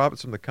flow and the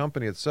profits from the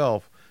company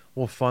itself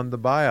will fund the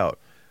buyout.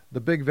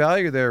 The big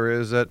value there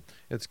is that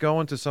it's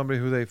going to somebody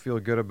who they feel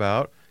good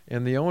about,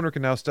 and the owner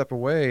can now step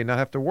away and not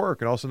have to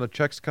work, and all of a sudden the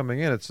check's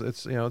coming in. It's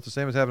the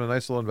same as having a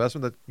nice little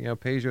investment that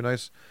pays you a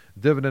nice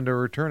dividend or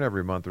return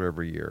every month or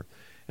every year.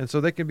 And so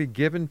they can be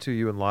given to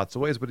you in lots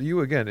of ways. But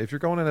you, again, if you're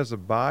going in as a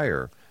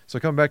buyer, So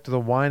come back to the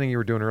whining you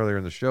were doing earlier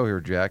in the show here,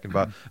 Jack,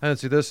 about I didn't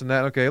see this and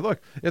that. Okay, look,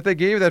 if they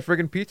gave you that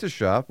friggin' pizza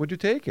shop, would you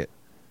take it?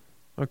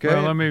 Okay.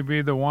 Well, let me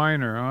be the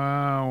whiner. Well,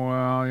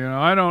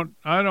 I don't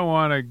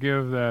want to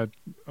give that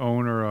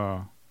owner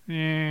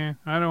I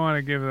don't want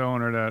to give the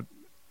owner that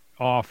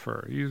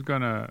offer. He's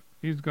gonna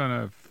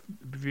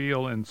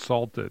feel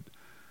insulted,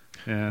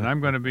 and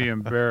I'm gonna be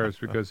embarrassed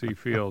because he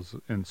feels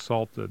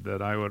insulted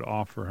that I would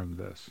offer him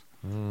this.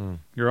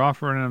 You're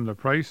offering him the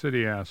price that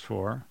he asked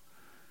for,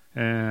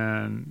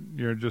 and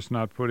you're just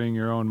not putting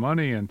your own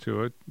money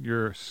into it.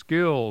 Your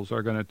skills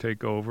are going to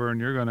take over,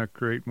 and you're going to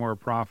create more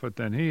profit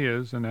than he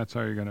is, and that's how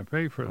you're going to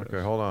pay for this.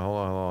 Okay, hold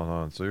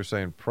on. So you're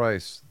saying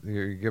price.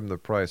 You give him the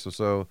price.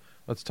 So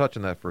let's touch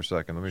on that for a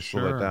second. Let me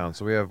slow that down.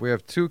 So we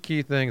have two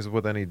key things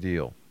with any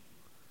deal.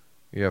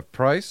 You have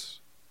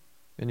price,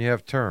 and you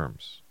have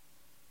terms.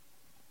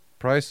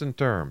 Price and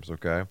terms.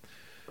 Okay.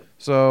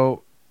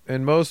 So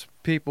in most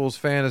people's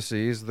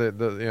fantasies,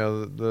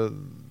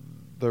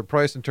 their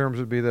price and terms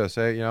would be this: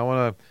 hey, I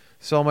want to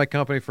sell my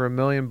company for $1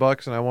 million,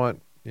 and I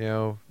want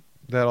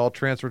that all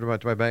transferred to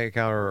my bank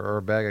account or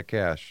a bag of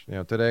cash,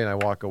 today, and I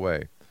walk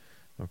away.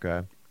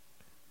 Okay,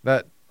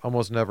 that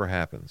almost never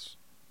happens.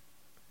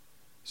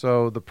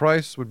 So the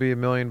price would be $1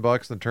 million,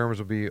 and the terms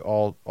would be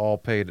all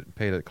paid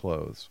at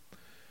close.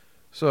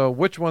 So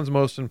which one's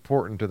most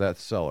important to that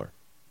seller?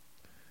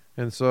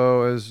 And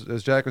so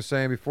as Jack was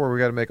saying before, we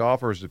got to make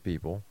offers to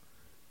people.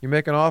 You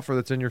make an offer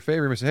that's in your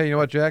favor. You say, hey, you know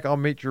what, Jack? I'll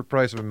meet your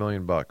price of $1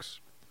 million, but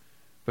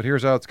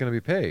here's how it's going to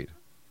be paid.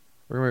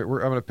 I'm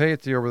going to pay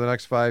it to you over the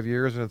next 5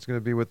 years, and it's going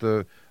to be with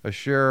a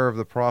share of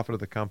the profit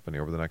of the company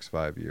over the next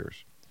 5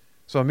 years.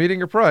 So I'm meeting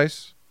your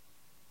price,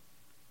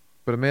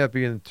 but it may not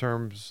be in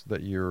terms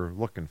that you're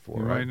looking for.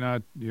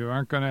 You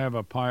aren't going to have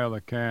a pile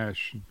of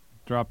cash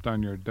dropped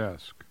on your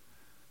desk.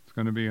 It's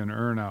going to be an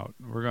earn-out.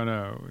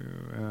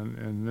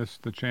 And this is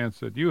the chance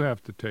that you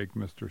have to take,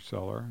 Mr.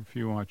 Seller, if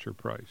you want your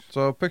price.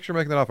 So picture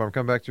making that offer. I'm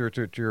coming back to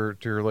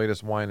your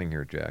latest whining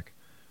here, Jack.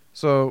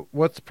 So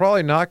what's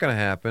probably not going to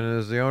happen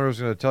is the owner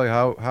is going to tell you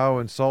how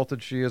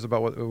insulted she is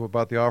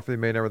about the offer they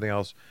made and everything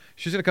else.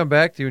 She's going to come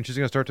back to you and she's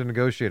going to start to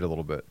negotiate a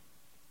little bit.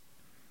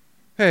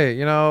 Hey,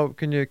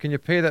 can you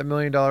pay that $1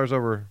 million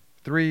over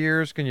 3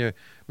 years? Can you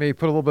maybe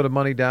put a little bit of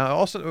money down?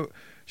 Also,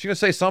 she's going to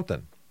say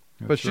something,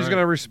 but she's going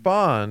to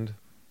respond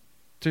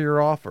to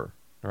your offer,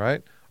 all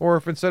right? Or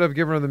if instead of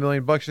giving her the $1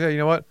 million, you say, hey, you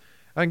know what?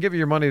 I can give you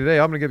your money today.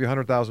 I'm going to give you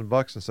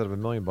 $100,000 instead of $1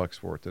 million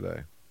for it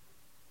today.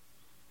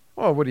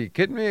 Oh, what are you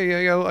kidding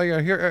me? I want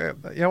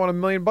 $1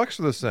 million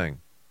for this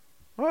thing.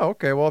 Oh,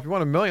 okay. Well, if you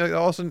want $1 million,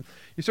 all of a sudden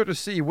you start to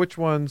see which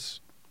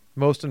one's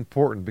most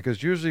important,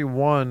 because usually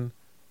one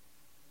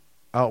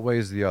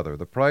outweighs the other.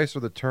 The price or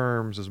the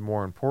terms is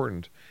more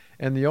important,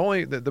 and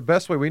the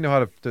best way we know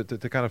how to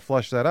kind of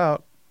flesh that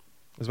out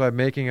is by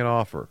making an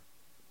offer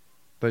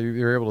that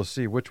you're able to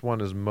see which one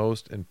is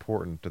most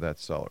important to that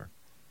seller.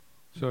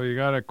 So you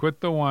got to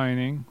quit the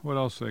whining. What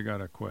else they got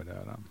to quit,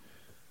 Adam?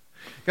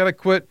 Got to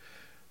quit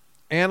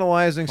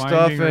analyzing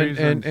finding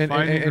stuff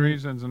finding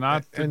reasons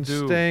not to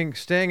do.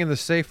 Staying in the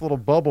safe little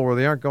bubble where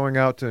they aren't going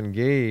out to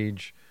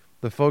engage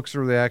the folks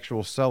who are the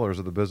actual sellers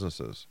of the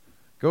businesses.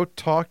 Go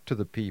talk to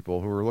the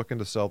people who are looking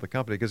to sell the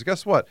company, because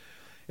guess what?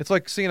 It's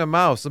like seeing a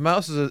mouse. The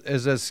mouse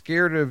is as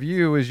scared of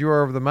you as you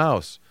are of the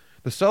mouse.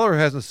 The seller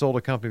hasn't sold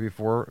a company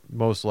before,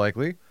 most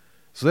likely,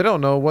 so they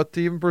don't know what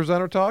to even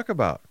present or talk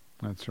about.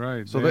 That's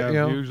right. So they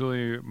have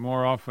usually,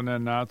 more often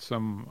than not,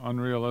 some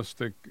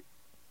unrealistic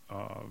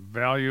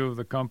value of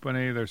the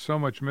company. There's so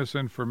much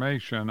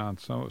misinformation on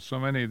so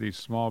many of these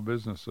small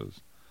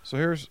businesses. So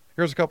here's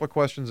a couple of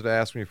questions to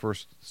ask when you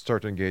first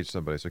start to engage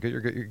somebody. So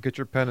get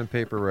your pen and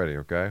paper ready,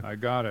 okay? I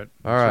got it.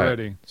 All right.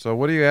 Ready. So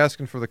what are you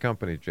asking for the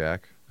company,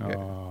 Jack?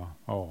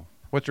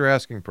 What's your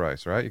asking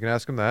price, right? You can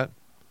ask them that.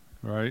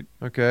 Right.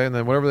 Okay, and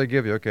then whatever they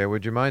give you. Okay,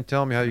 would you mind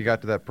telling me how you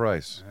got to that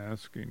price?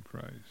 Asking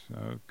price.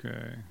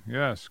 Okay.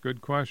 Yes, good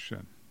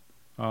question.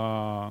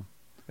 And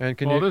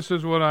this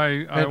is what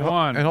I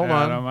want, and hold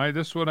Adam. on.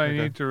 This is what I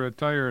need to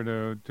retire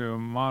to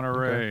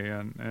Monterey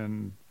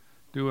and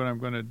do what I'm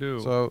going to do.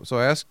 So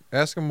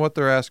ask them what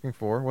they're asking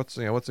for. What's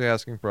the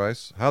asking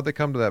price? How'd they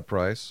come to that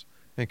price?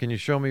 And can you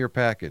show me your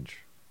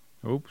package?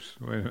 Oops,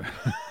 wait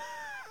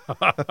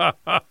a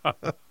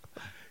minute.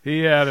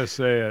 He had to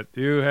say it.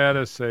 You had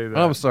to say that.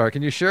 Oh, I'm sorry.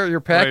 Can you share your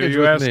package with me?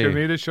 Are you asking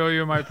me to show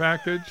you my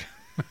package?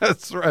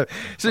 That's right.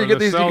 So you get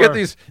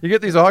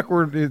these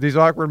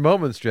awkward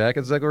moments, Jack.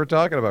 It's like what we're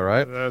talking about,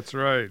 right? That's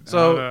right.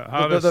 So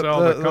how to sell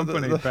the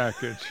company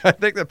package. I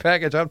think the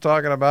package I'm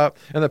talking about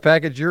and the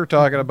package you're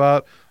talking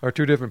about are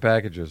two different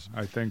packages.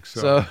 I think so.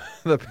 So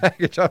the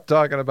package I'm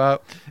talking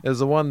about is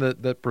the one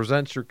that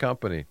presents your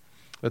company.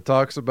 It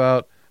talks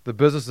about the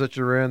business that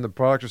you're in, the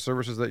products or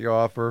services that you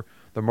offer,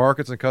 the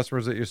markets and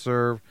customers that you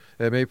serve.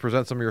 It may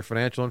present some of your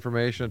financial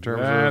information in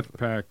terms of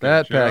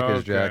that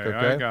package, Jack. Okay,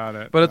 I got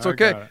it. But it's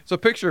okay. So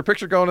picture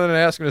going in and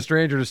asking a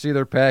stranger to see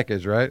their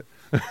package, right?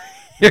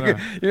 You're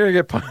gonna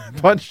get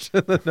punched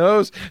in the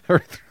nose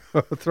or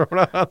thrown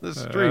out on the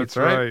streets, That's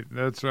right.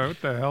 That's right.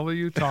 What the hell are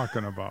you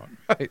talking about?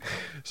 Right.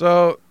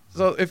 So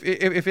So if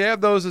you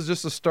have those as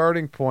just a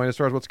starting point as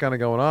far as what's kind of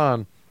going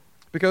on,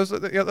 because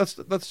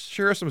let's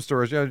share some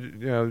stories.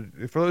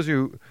 For those of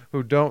you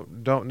who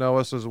don't know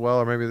us as well,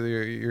 or maybe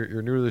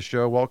you're new to the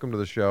show, welcome to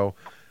the show.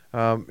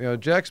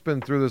 Jack's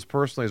been through this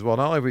personally as well.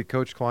 Not only have we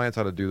coached clients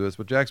how to do this,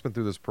 but Jack's been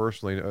through this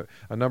personally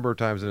a number of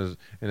times in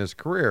his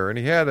career. And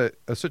he had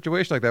a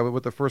situation like that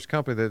with the first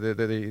company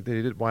that he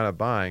did wind up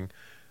buying,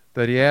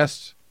 that he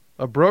asked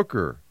a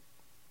broker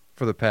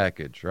for the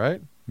package,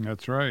 right?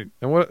 That's right.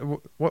 And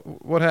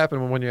what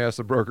happened when you asked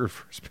the broker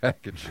for his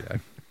package,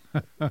 Jack?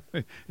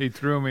 He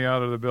threw me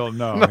out of the building.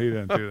 No, he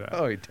didn't do that.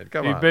 Oh, he did.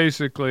 Come on. He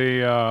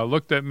basically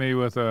looked at me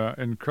with an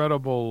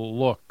incredible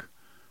look.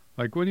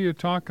 Like, what are you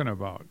talking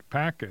about?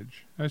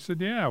 Package? I said,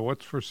 yeah,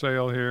 what's for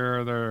sale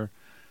here?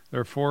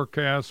 Their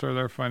forecasts or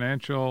their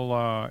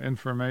financial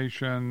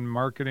information,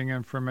 marketing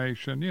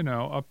information,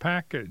 a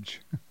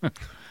package.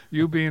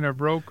 You being a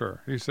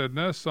broker. He said,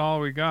 that's all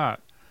we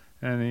got.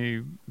 And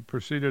he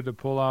proceeded to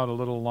pull out a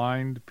little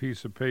lined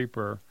piece of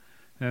paper,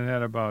 and it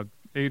had about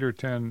 8 or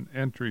 10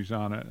 entries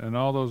on it. And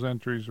all those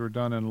entries were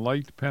done in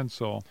light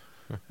pencil,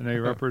 and they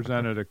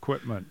represented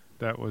equipment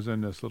that was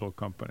in this little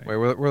company. Wait,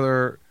 were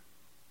there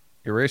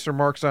eraser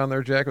marks on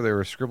there, Jack, or they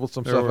were scribbled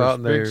some stuff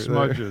out? There were big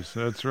smudges.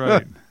 That's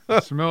right.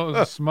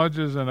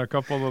 Smudges, and a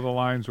couple of the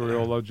lines were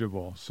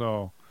illegible.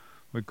 So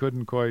we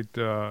couldn't quite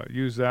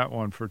use that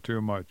one for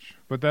too much.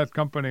 But that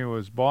company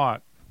was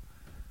bought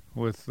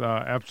with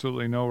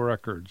absolutely no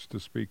records to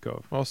speak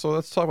of. Well, so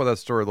let's talk about that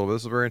story a little bit.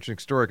 This is a very interesting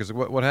story because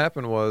what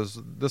happened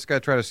was this guy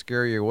tried to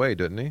scare you away,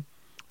 didn't he?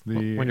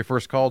 When you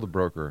first called the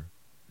broker.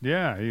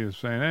 Yeah, he was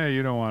saying, hey,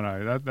 you don't want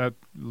to, that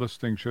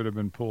listing should have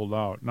been pulled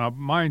out. Now,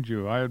 mind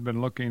you, I had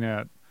been looking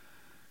at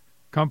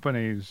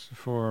companies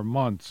for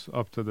months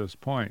up to this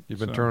point. You've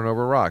been turning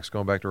over rocks,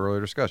 going back to our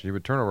earlier discussion. You've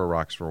been turning over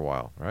rocks for a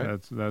while, right?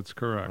 That's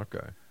correct.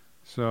 Okay.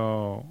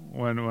 So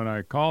when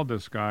I called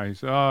this guy, he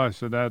said, I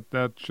said,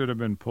 that should have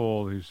been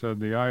pulled. He said,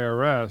 the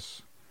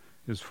IRS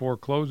is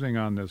foreclosing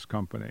on this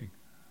company,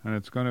 and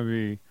it's going to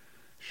be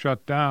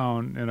shut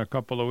down in a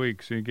couple of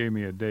weeks. He gave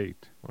me a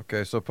date.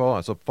 Okay, so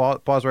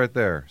pause right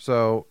there.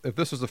 So if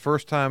this is the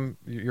first time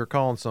you're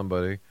calling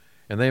somebody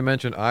and they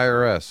mention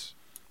IRS,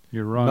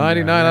 you run.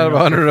 99 out of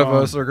 100 of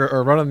us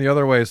are running the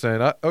other way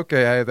saying,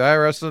 okay, the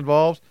IRS is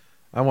involved.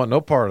 I want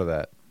no part of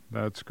that.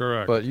 That's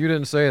correct. But you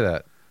didn't say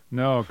that.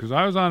 No, because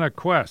I was on a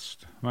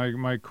quest.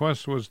 My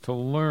quest was to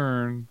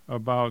learn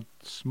about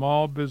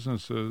small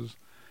businesses,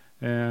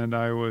 and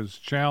I was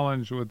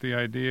challenged with the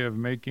idea of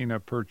making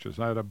a purchase.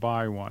 I had to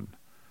buy one.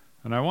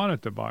 And I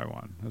wanted to buy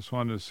one. I just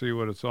wanted to see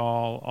what it's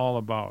all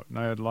about. And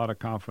I had a lot of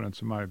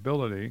confidence in my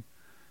ability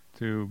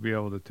to be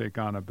able to take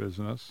on a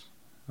business.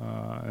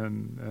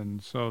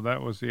 And so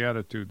that was the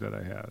attitude that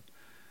I had.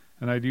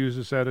 And I'd use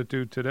this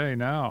attitude today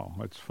now.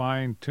 It's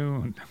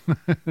fine-tuned.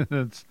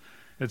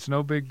 It's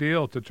no big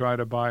deal to try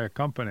to buy a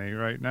company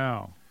right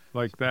now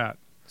like that.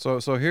 So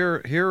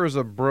here is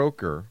a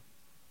broker.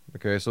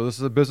 Okay, so this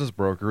is a business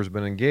broker who's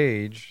been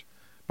engaged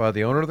by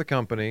the owner of the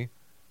company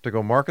to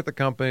go market the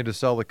company, to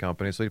sell the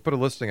company. So you put a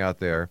listing out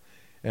there,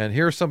 and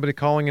here's somebody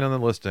calling in on the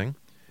listing,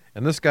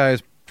 and this guy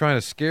is trying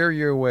to scare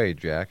you away,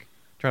 Jack,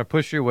 trying to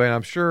push you away. And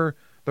I'm sure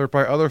there were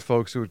probably other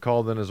folks who had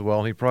called in as well,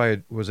 and he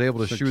probably was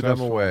able to shoo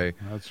them away.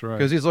 That's right.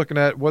 Because he's looking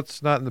at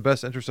what's not in the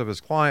best interest of his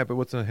client, but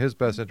what's in his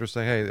best interest,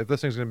 saying, hey, if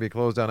this thing's going to be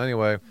closed down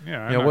anyway,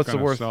 I'm not what's the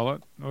worst? Sell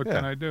it. What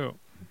can I do?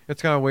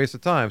 It's kind of a waste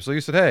of time. So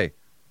you said, hey,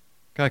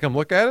 can I come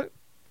look at it?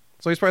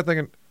 So he's probably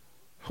thinking,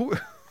 who...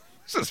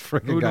 This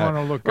freaking Who'd guy. want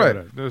to look at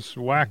it? This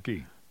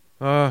wacky.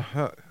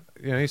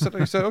 He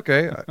said,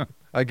 okay,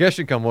 I guess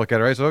you can come look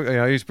at it, right?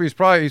 So, he's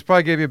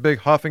probably gave you a big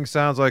huffing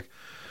sounds like,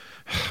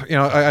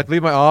 I'd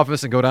leave my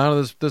office and go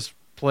down to this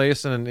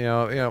place and,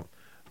 Yeah,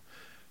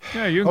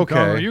 you can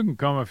come. You can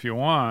come if you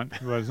want,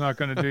 but it's not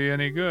going to do you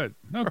any good.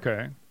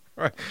 Okay.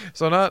 Right.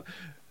 So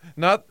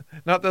not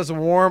this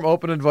warm,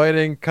 open,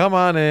 inviting, come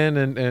on in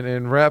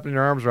and wrapping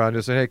your arms around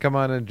you, say, hey, come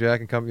on in, Jack,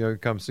 and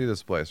come see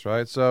this place,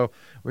 right? So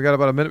we got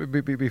about a minute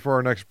before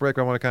our next break.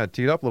 I want to kind of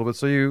tee it up a little bit.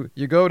 So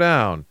you go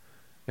down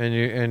and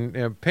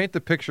you paint the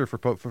picture for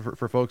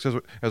folks as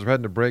we're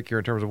heading to break here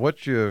in terms of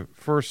what you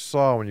first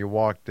saw when you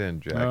walked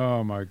in, Jack.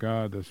 Oh my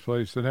God, this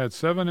place that had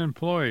 7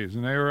 employees,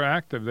 and they were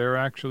active. They were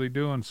actually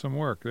doing some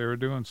work. They were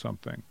doing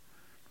something.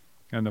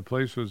 And the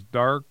place was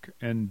dark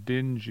and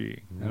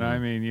dingy. And I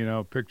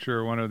mean,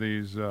 picture one of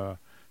these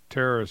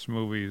terrorist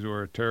movies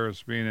where a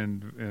terrorist being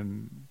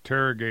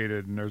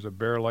interrogated and there's a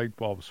bare light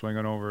bulb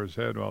swinging over his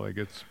head while he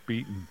gets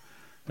beaten.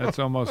 That's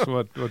almost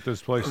what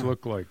this place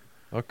looked like.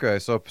 Okay,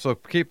 so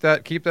keep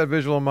that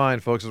visual in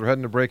mind, folks. As we're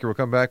heading to break here, we'll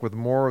come back with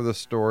more of this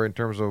story in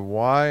terms of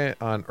why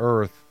on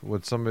earth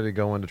would somebody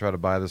go in to try to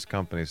buy this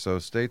company. So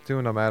stay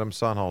tuned. I'm Adam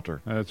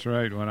Sonhalter. That's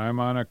right. When I'm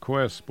on a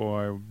quest,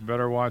 boy,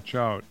 better watch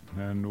out.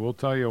 And we'll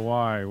tell you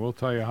why. We'll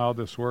tell you how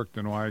this worked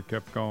and why it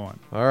kept going.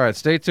 All right,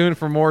 stay tuned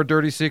for more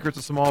Dirty Secrets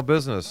of Small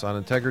Business on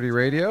Integrity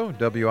Radio,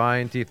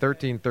 WINT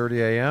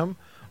 1330 AM,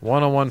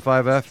 101.5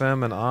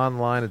 FM, and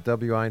online at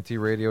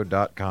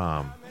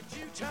WINTradio.com.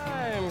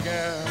 Time,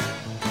 girl.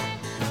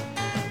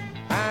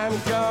 I'm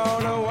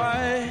gone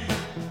away.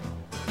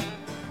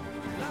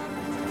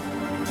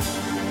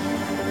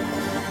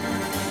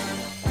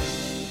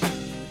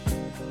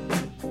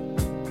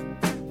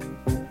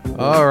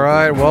 All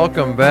right,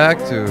 welcome back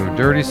to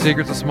Dirty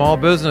Secrets of Small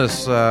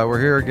Business. We're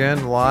here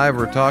again live.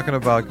 We're talking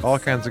about all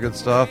kinds of good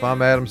stuff.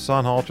 I'm Adam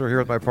Sonhalter here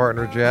with my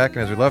partner Jack,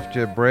 and as we left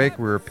you at break,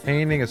 we were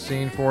painting a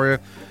scene for you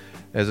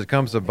as it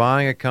comes to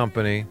buying a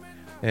company.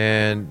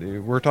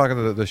 And we're talking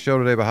to the show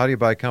today about how do you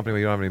buy a company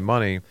when you don't have any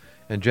money.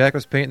 And Jack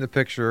was painting the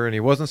picture, and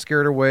he wasn't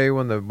scared away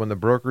when the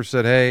broker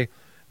said, hey,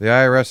 the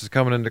IRS is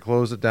coming in to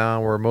close it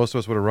down, where most of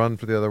us would have run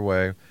for the other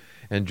way.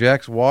 And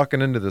Jack's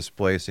walking into this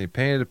place, and he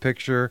painted a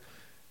picture,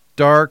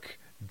 dark,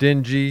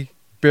 dingy,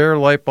 bare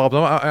light bulbs.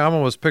 I'm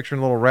almost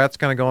picturing little rats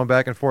kind of going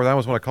back and forth. I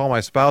almost want to call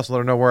my spouse and let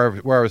her know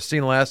where I was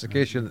seen last in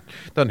case she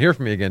doesn't hear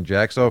from me again,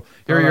 Jack. So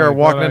here you are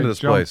walking into this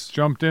place.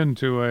 Jumped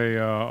into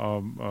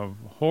a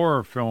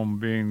horror film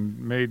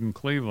being made in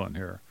Cleveland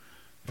here.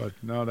 But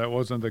no, that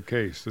wasn't the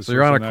case. So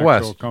you're on a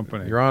quest.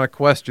 Company. You're on a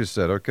quest, you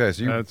said. Okay,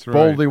 so you That's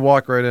boldly right.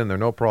 walk right in there,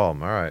 no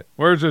problem. All right.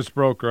 Where's this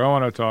broker? I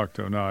want to talk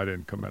to him. No, I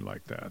didn't come in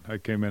like that. I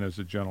came in as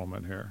a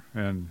gentleman here,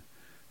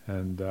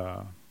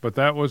 but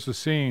that was the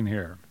scene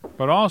here.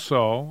 But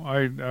also,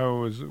 I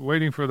was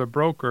waiting for the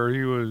broker.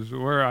 He was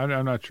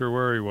I'm not sure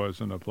where he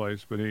was in the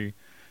place, but he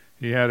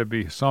had to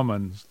be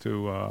summoned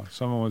to.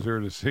 Someone was here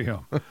to see him,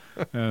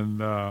 and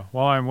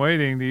while I'm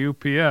waiting, the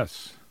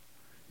UPS.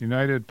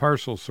 United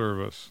Parcel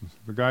Service.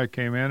 The guy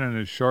came in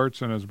his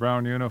shorts and his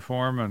brown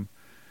uniform, and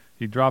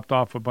he dropped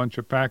off a bunch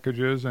of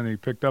packages, and he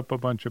picked up a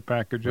bunch of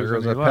packages.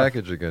 There goes that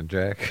package again,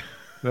 Jack.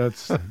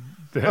 That's,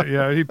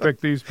 yeah, he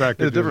picked these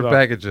packages different up.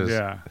 packages.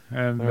 Yeah,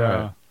 and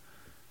right.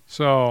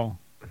 So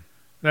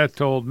that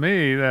told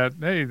me that,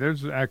 hey,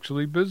 there's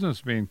actually business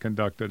being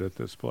conducted at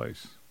this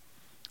place.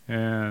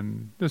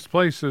 And this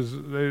place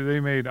they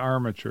made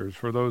armatures.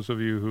 For those of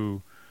you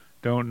who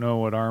don't know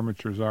what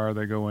armatures are,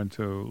 they go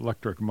into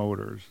electric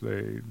motors.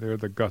 They're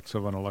the guts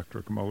of an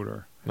electric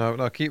motor.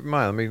 Now keep in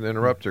mind, let me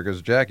interrupt here,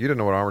 because Jack, you didn't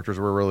know what armatures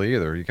were really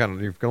either.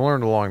 You've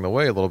learned along the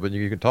way a little bit.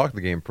 You can talk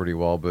the game pretty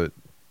well, but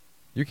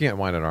you can't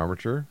wind an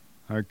armature.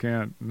 I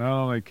can't. Not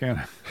only can't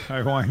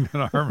I wind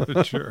an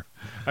armature,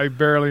 I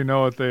barely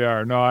know what they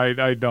are. No,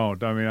 I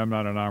don't. I mean, I'm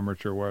not an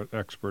armature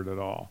expert at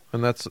all.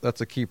 And that's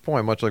a key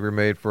point, much like we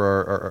made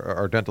for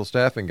our dental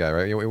staffing guy,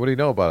 right? What do you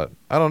know about it?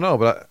 I don't know,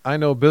 but I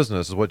know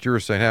business is what you were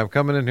saying. Hey, I'm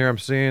coming in here, I'm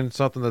seeing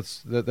something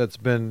that's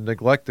been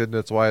neglected.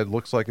 That's why it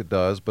looks like it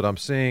does, but I'm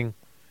seeing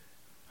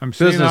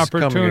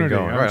opportunity.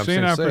 I'm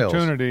seeing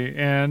opportunity, sales.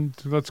 And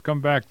let's come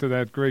back to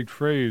that great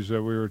phrase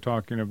that we were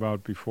talking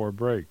about before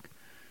break.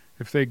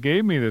 If they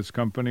gave me this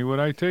company,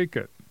 would I take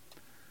it?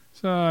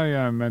 So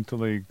I'm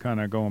mentally kind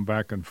of going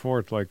back and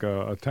forth like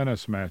a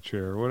tennis match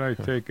here. Would I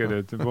take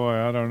it? Boy,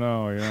 I don't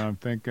know. I'm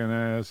thinking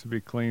it has to be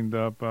cleaned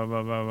up, blah,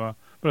 blah, blah, blah.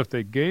 But if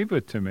they gave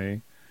it to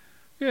me,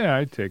 yeah,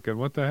 I'd take it.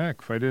 What the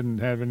heck? If I didn't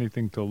have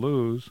anything to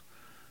lose,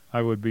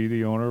 I would be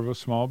the owner of a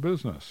small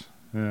business.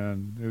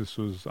 And this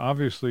was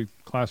obviously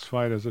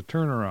classified as a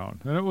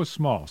turnaround. And it was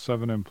small,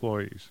 7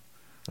 employees.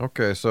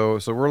 Okay, so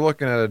we're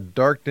looking at a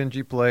dark,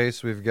 dingy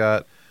place. We've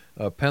got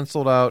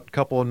penciled out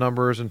couple of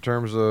numbers in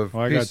terms of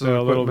I got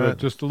that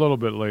just a little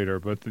bit later,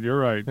 but you're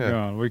right.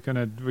 Yeah, we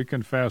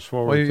can fast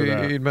forward to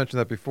that. You'd mentioned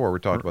that before. We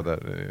talked about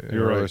that in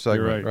you're earlier right,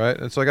 segment, you're right.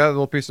 And so I got a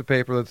little piece of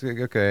paper that's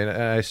okay, and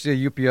I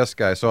see a UPS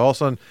guy. So all of a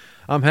sudden,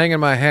 I'm hanging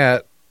my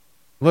hat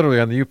literally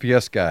on the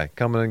UPS guy,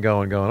 coming and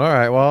going. All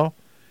right, well,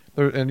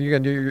 and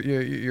again,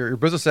 you're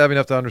business savvy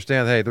enough to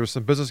understand. Hey, there's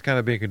some business kind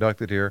of being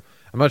conducted here.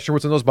 I'm not sure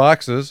what's in those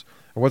boxes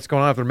or what's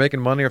going on, if they're making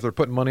money or if they're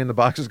putting money in the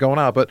boxes going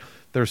out, but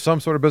there's some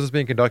sort of business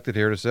being conducted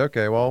here to say,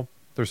 okay, well,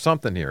 there's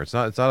something here. It's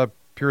not a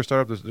pure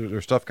startup.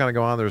 There's stuff kind of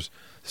going on. There's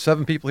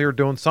 7 people here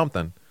doing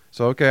something.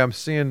 So, okay, I'm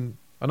seeing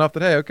enough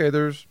that, hey, okay,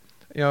 there's,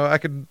 I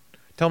could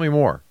tell me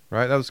more,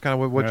 right? That was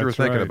kind of what you were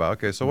thinking about.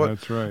 Okay, so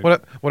That's right.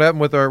 what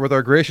happened with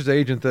our gracious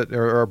agent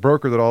or our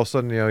broker that all of a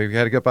sudden, he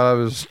had to get up out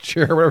of his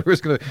chair, whatever he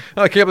was going to,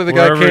 I can't believe the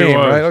guy came,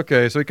 right?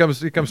 Okay, so he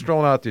comes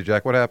strolling out to you,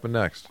 Jack. What happened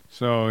next?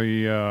 So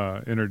he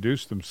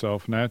introduced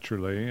himself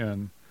naturally,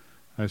 and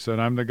I said,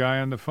 I'm the guy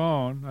on the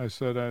phone. I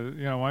said,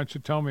 why don't you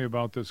tell me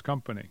about this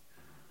company?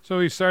 So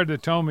he started to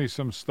tell me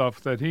some stuff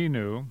that he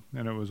knew,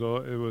 and it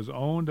was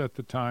owned at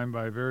the time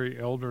by a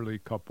very elderly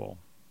couple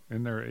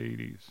in their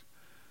 80s.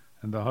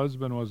 And the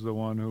husband was the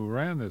one who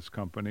ran this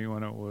company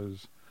when it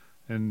was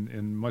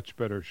in much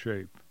better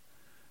shape.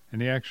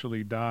 And he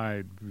actually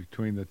died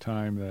between the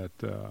time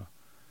that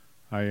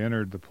I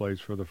entered the place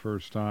for the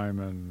first time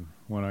and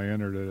when I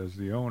entered it as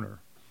the owner.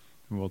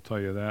 And we'll tell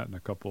you that in a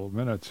couple of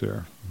minutes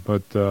here.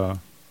 But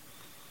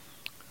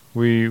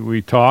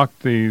we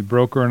talked, the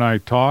broker and I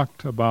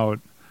talked about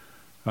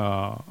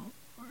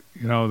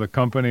the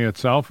company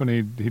itself, and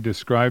he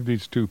described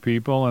these 2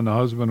 people, and the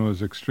husband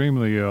was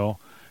extremely ill.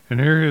 And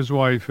here his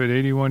wife at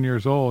 81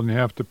 years old, and you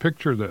have to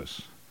picture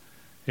this,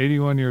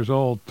 81 years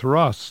old,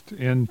 thrust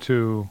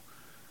into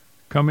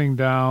coming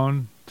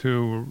down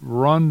to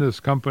run this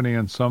company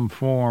in some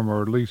form,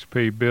 or at least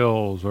pay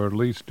bills, or at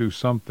least do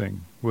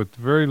something, with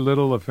very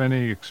little, if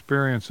any,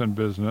 experience in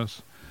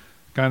business,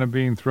 kind of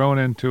being thrown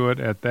into it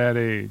at that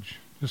age.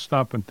 Just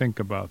stop and think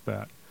about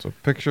that. So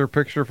picture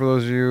for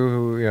those of you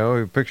who,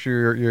 who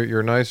picture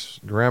your nice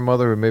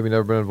grandmother who maybe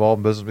never been involved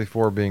in business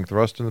before being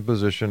thrust in the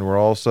position where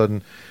all of a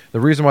sudden, the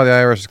reason why the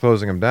IRS is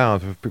closing them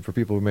down, for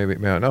people who may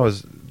not know,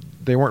 is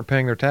they weren't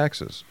paying their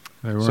taxes.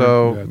 They weren't,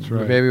 so that's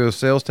right. Maybe it was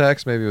sales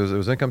tax, maybe it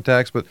was income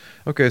tax, but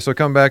okay, so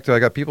come back to, I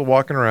got people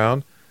walking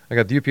around, I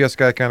got the UPS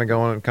guy kind of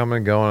coming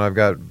and going, I've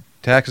got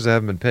taxes that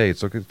haven't been paid.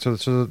 So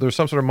there's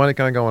some sort of money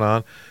kind of going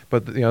on,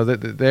 but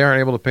they aren't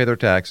able to pay their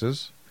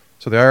taxes.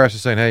 So the IRS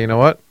is saying, hey, you know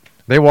what?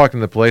 They walked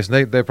into the place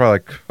and they're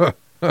probably like,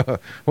 no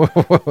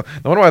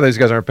wonder why these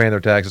guys aren't paying their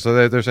taxes.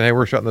 So they're saying, hey,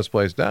 we're shutting this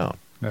place down.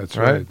 That's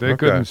right. They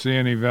couldn't see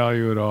any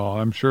value at all.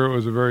 I'm sure it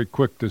was a very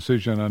quick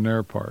decision on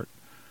their part.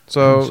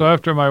 So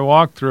after my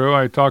walkthrough,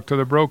 I talked to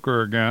the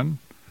broker again,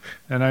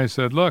 and I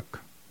said, look,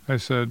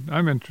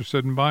 I'm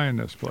interested in buying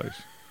this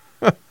place.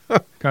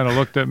 Kind of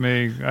looked at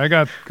me. I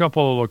got a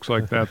couple of looks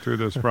like that through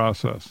this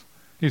process.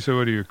 He said,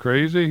 what, are you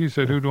crazy? He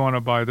said, who'd want to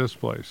buy this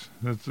place?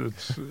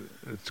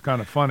 It's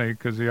kind of funny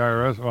because the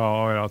IRS,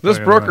 I'll tell this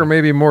you broker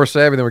may be more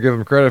savvy than we're giving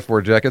him credit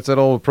for, Jack. It's that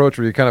old approach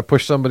where you kind of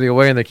push somebody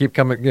away and they keep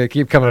coming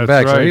That's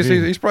back. Right. So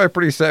he's probably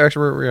pretty savvy.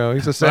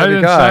 He's a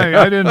savvy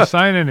guy. I didn't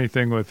sign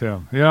anything with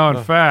him.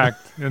 In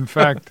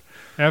fact,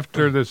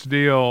 after this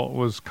deal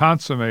was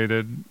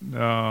consummated,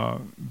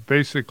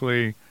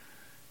 basically,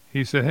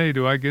 he said, hey,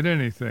 do I get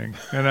anything?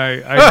 And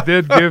I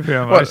did give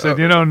him. I said,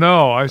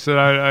 no. I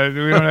said,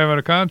 we don't have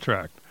a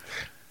contract.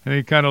 And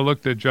he kind of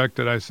looked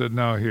dejected. I said,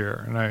 no,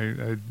 here. And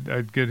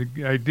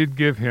I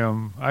gave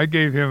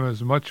him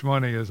as much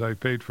money as I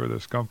paid for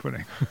this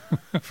company.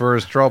 For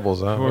his troubles,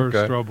 huh? For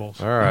his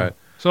troubles. All right.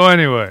 So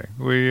anyway,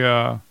 we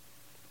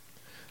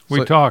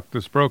talked.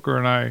 This broker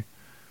and I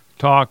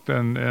talked,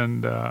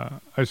 and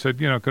I said,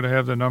 could I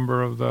have the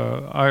number of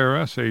the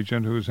IRS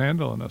agent who's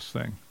handling this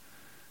thing?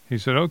 He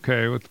said,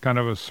 okay, with kind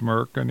of a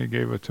smirk, and he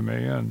gave it to me.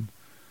 And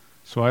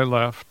so I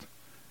left,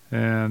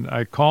 and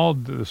I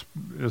called this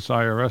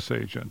IRS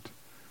agent,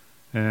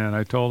 and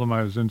I told him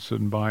I was interested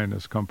in buying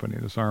this company,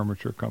 this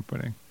armature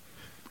company.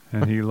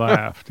 And he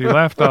laughed. He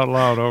laughed out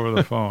loud over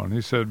the phone.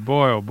 He said,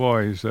 boy, oh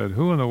boy, he said,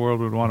 who in the world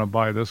would want to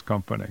buy this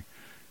company?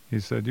 He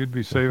said, you'd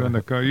be saving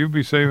the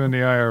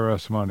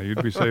IRS money.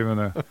 You'd be saving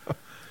the...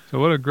 So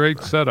what a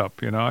great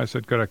setup, I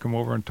said, could I come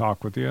over and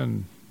talk with you?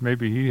 And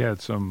maybe he had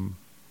some...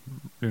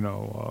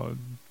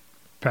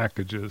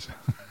 packages.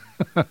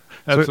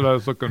 That's what I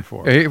was looking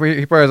for. He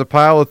probably has a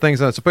pile of things.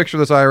 So picture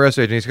this IRS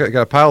agent. He's got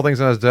a pile of things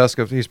on his desk.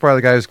 He's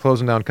probably the guy who's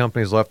closing down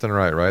companies left and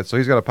right? So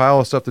he's got a pile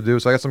of stuff to do.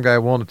 So I got some guy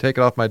willing to take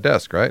it off my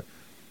desk, right?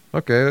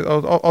 Okay,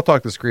 I'll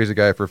talk to this crazy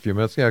guy for a few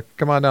minutes. Yeah,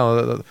 come on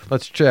down.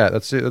 Let's chat.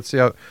 Let's see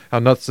how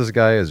nuts this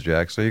guy is,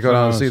 Jack. So you go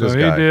down and see this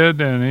guy. So he did,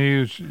 and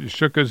he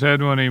shook his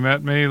head when he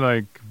met me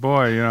like,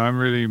 boy, I'm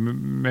really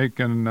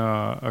making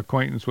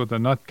acquaintance with a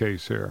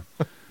nutcase here.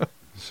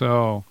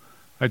 So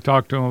I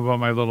talked to him about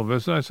my little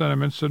business. I said,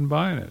 I'm interested in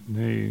buying it. And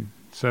he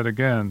said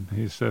again,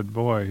 you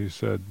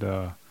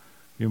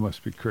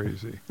must be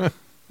crazy.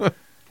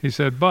 He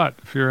said, but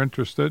if you're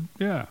interested,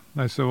 yeah.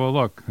 I said, well,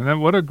 look, and then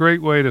what a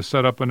great way to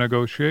set up a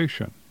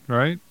negotiation,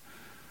 right?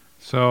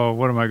 So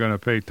what am I going to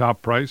pay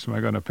top price? Am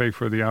I going to pay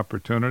for the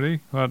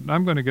opportunity? Well,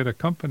 I'm going to get a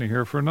company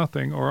here for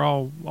nothing, or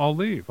I'll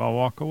leave. I'll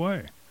walk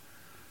away.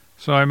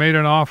 So I made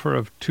an offer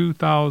of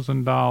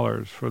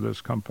 $2,000 for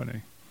this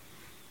company.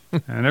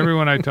 And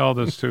everyone I tell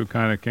this to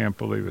kind of can't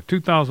believe it.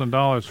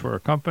 $2,000 for a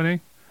company?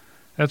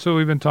 That's what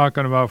we've been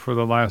talking about for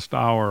the last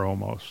hour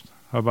almost,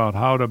 about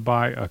how to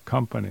buy a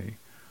company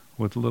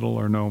with little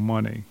or no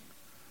money.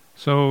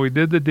 So we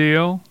did the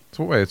deal.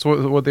 So wait, it's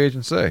what the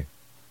agent say?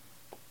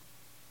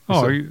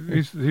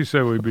 He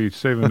said we'd be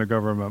saving the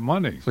government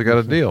money. So you got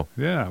a deal.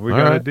 Yeah, we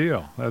got a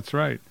deal. That's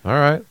right. All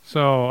right.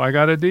 So I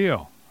got a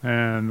deal.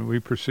 And we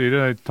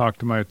proceeded. I talked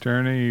to my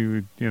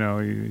attorney.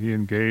 He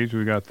engaged.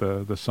 We got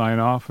the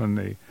sign-off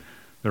and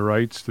the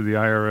rights to the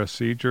IRS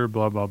seizure,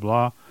 blah, blah,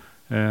 blah.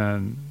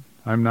 And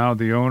I'm now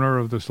the owner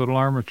of this little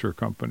armature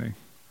company.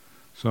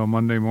 So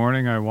Monday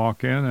morning I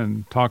walk in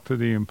and talk to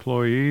the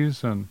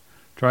employees and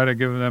try to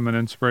give them an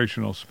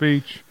inspirational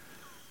speech.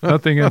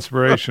 Nothing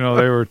inspirational.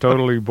 They were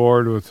totally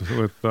bored with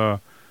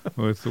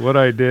what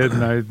I did,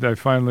 and I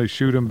finally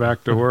shoot them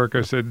back to work.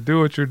 I said, do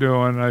what you're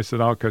doing. And I said,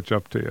 I'll catch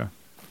up to you.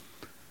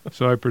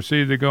 So I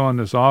proceeded to go in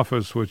this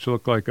office, which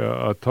looked like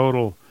a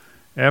total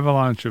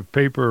avalanche of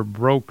paper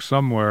broke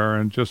somewhere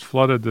and just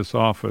flooded this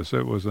office.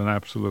 It was an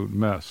absolute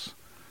mess.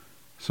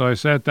 So I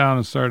sat down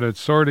and started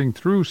sorting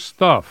through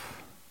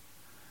stuff.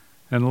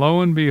 And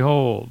lo and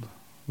behold,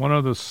 one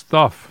of the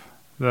stuff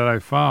that I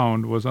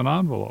found was an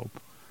envelope.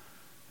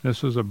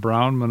 This was a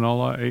brown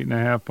manila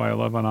 8.5 by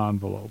 11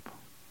 envelope.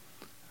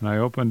 And I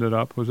opened it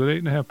up. Was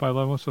it 8.5 by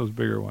 11? What's those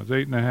bigger ones?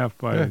 8.5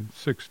 by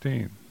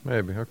 16.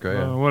 Maybe. Okay.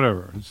 Yeah.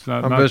 Whatever. It's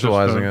not. I'm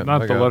visualizing it.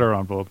 Not the letter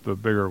envelope, the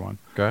bigger one.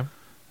 Okay.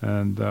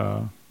 And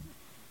so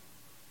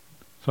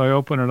I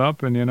open it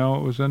up, and you know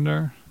what was in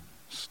there?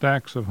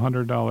 Stacks of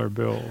 $100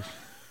 bills.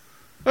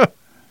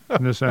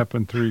 And this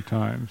happened 3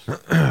 times.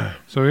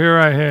 So here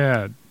I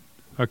had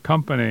a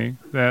company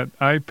that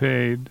I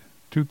paid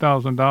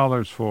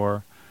 $2,000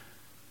 for,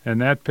 and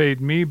that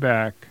paid me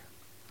back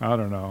I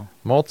don't know,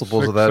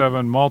 multiples 6, of that.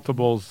 7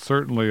 multiples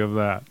certainly of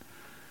that.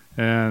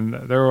 And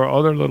there were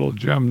other little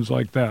gems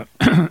like that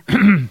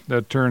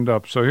that turned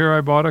up. So here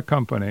I bought a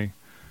company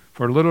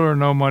for little or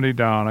no money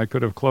down. I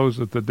could have closed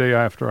it the day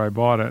after I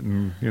bought it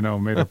and,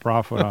 made a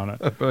profit on it.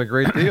 That's been a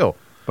great deal.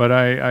 But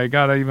I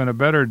got even a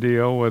better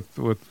deal with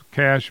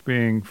cash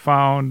being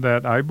found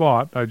that I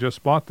bought. I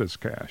just bought this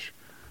cash.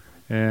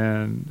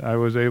 And I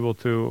was able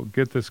to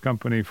get this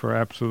company for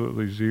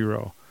absolutely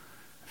zero.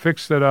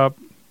 Fixed it up,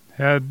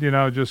 had,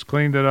 just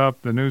cleaned it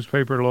up. The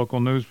newspaper, local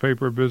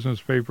newspaper, business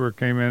paper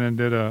came in and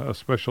did a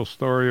special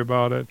story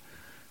about it.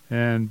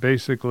 And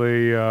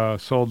basically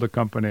sold the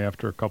company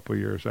after a couple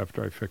of years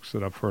after I fixed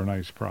it up for a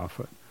nice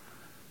profit.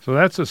 So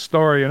that's a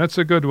story, and it's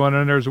a good one,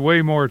 and there's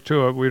way more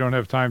to it. We don't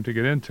have time to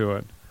get into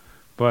it.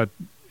 But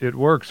it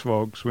works,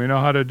 folks. We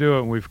know how to do it,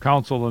 and we've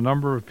counseled a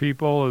number of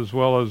people, as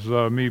well as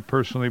me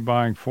personally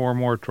buying 4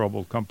 more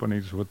troubled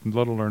companies with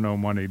little or no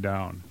money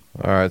down.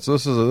 All right, so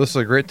this is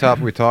a great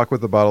topic we talk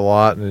about a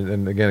lot,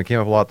 and again, it came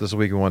up a lot this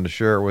week. We wanted to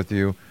share it with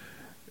you.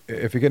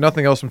 If you get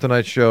nothing else from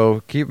tonight's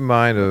show, keep in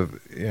mind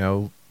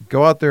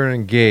go out there and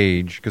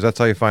engage, because that's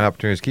how you find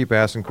opportunities. Keep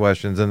asking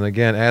questions, and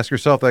again, ask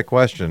yourself that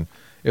question: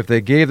 if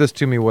they gave this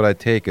to me, would I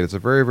take it? It's a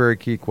very, very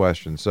key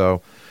question.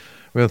 So,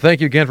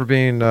 thank you again for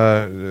being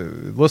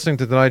listening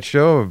to tonight's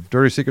show of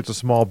Dirty Secrets of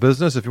Small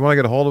Business. If you want to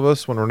get a hold of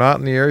us when we're not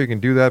in the air, you can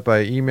do that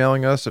by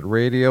emailing us at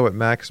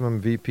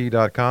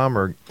radio@maximumvp.com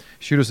or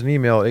shoot us an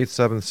email at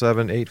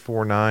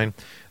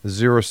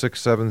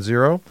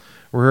 877-849-0670.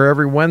 We're here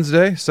every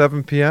Wednesday,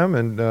 7 p.m.,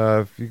 and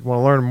if you want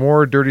to learn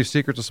more Dirty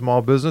Secrets of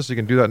Small Business, you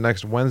can do that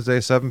next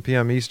Wednesday, 7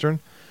 p.m. Eastern.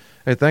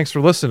 Hey, thanks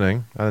for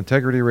listening on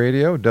Integrity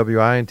Radio,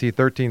 WINT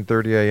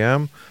 1330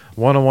 AM,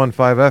 101.5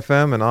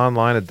 FM, and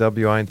online at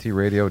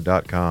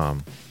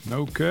wintradio.com.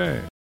 Okay.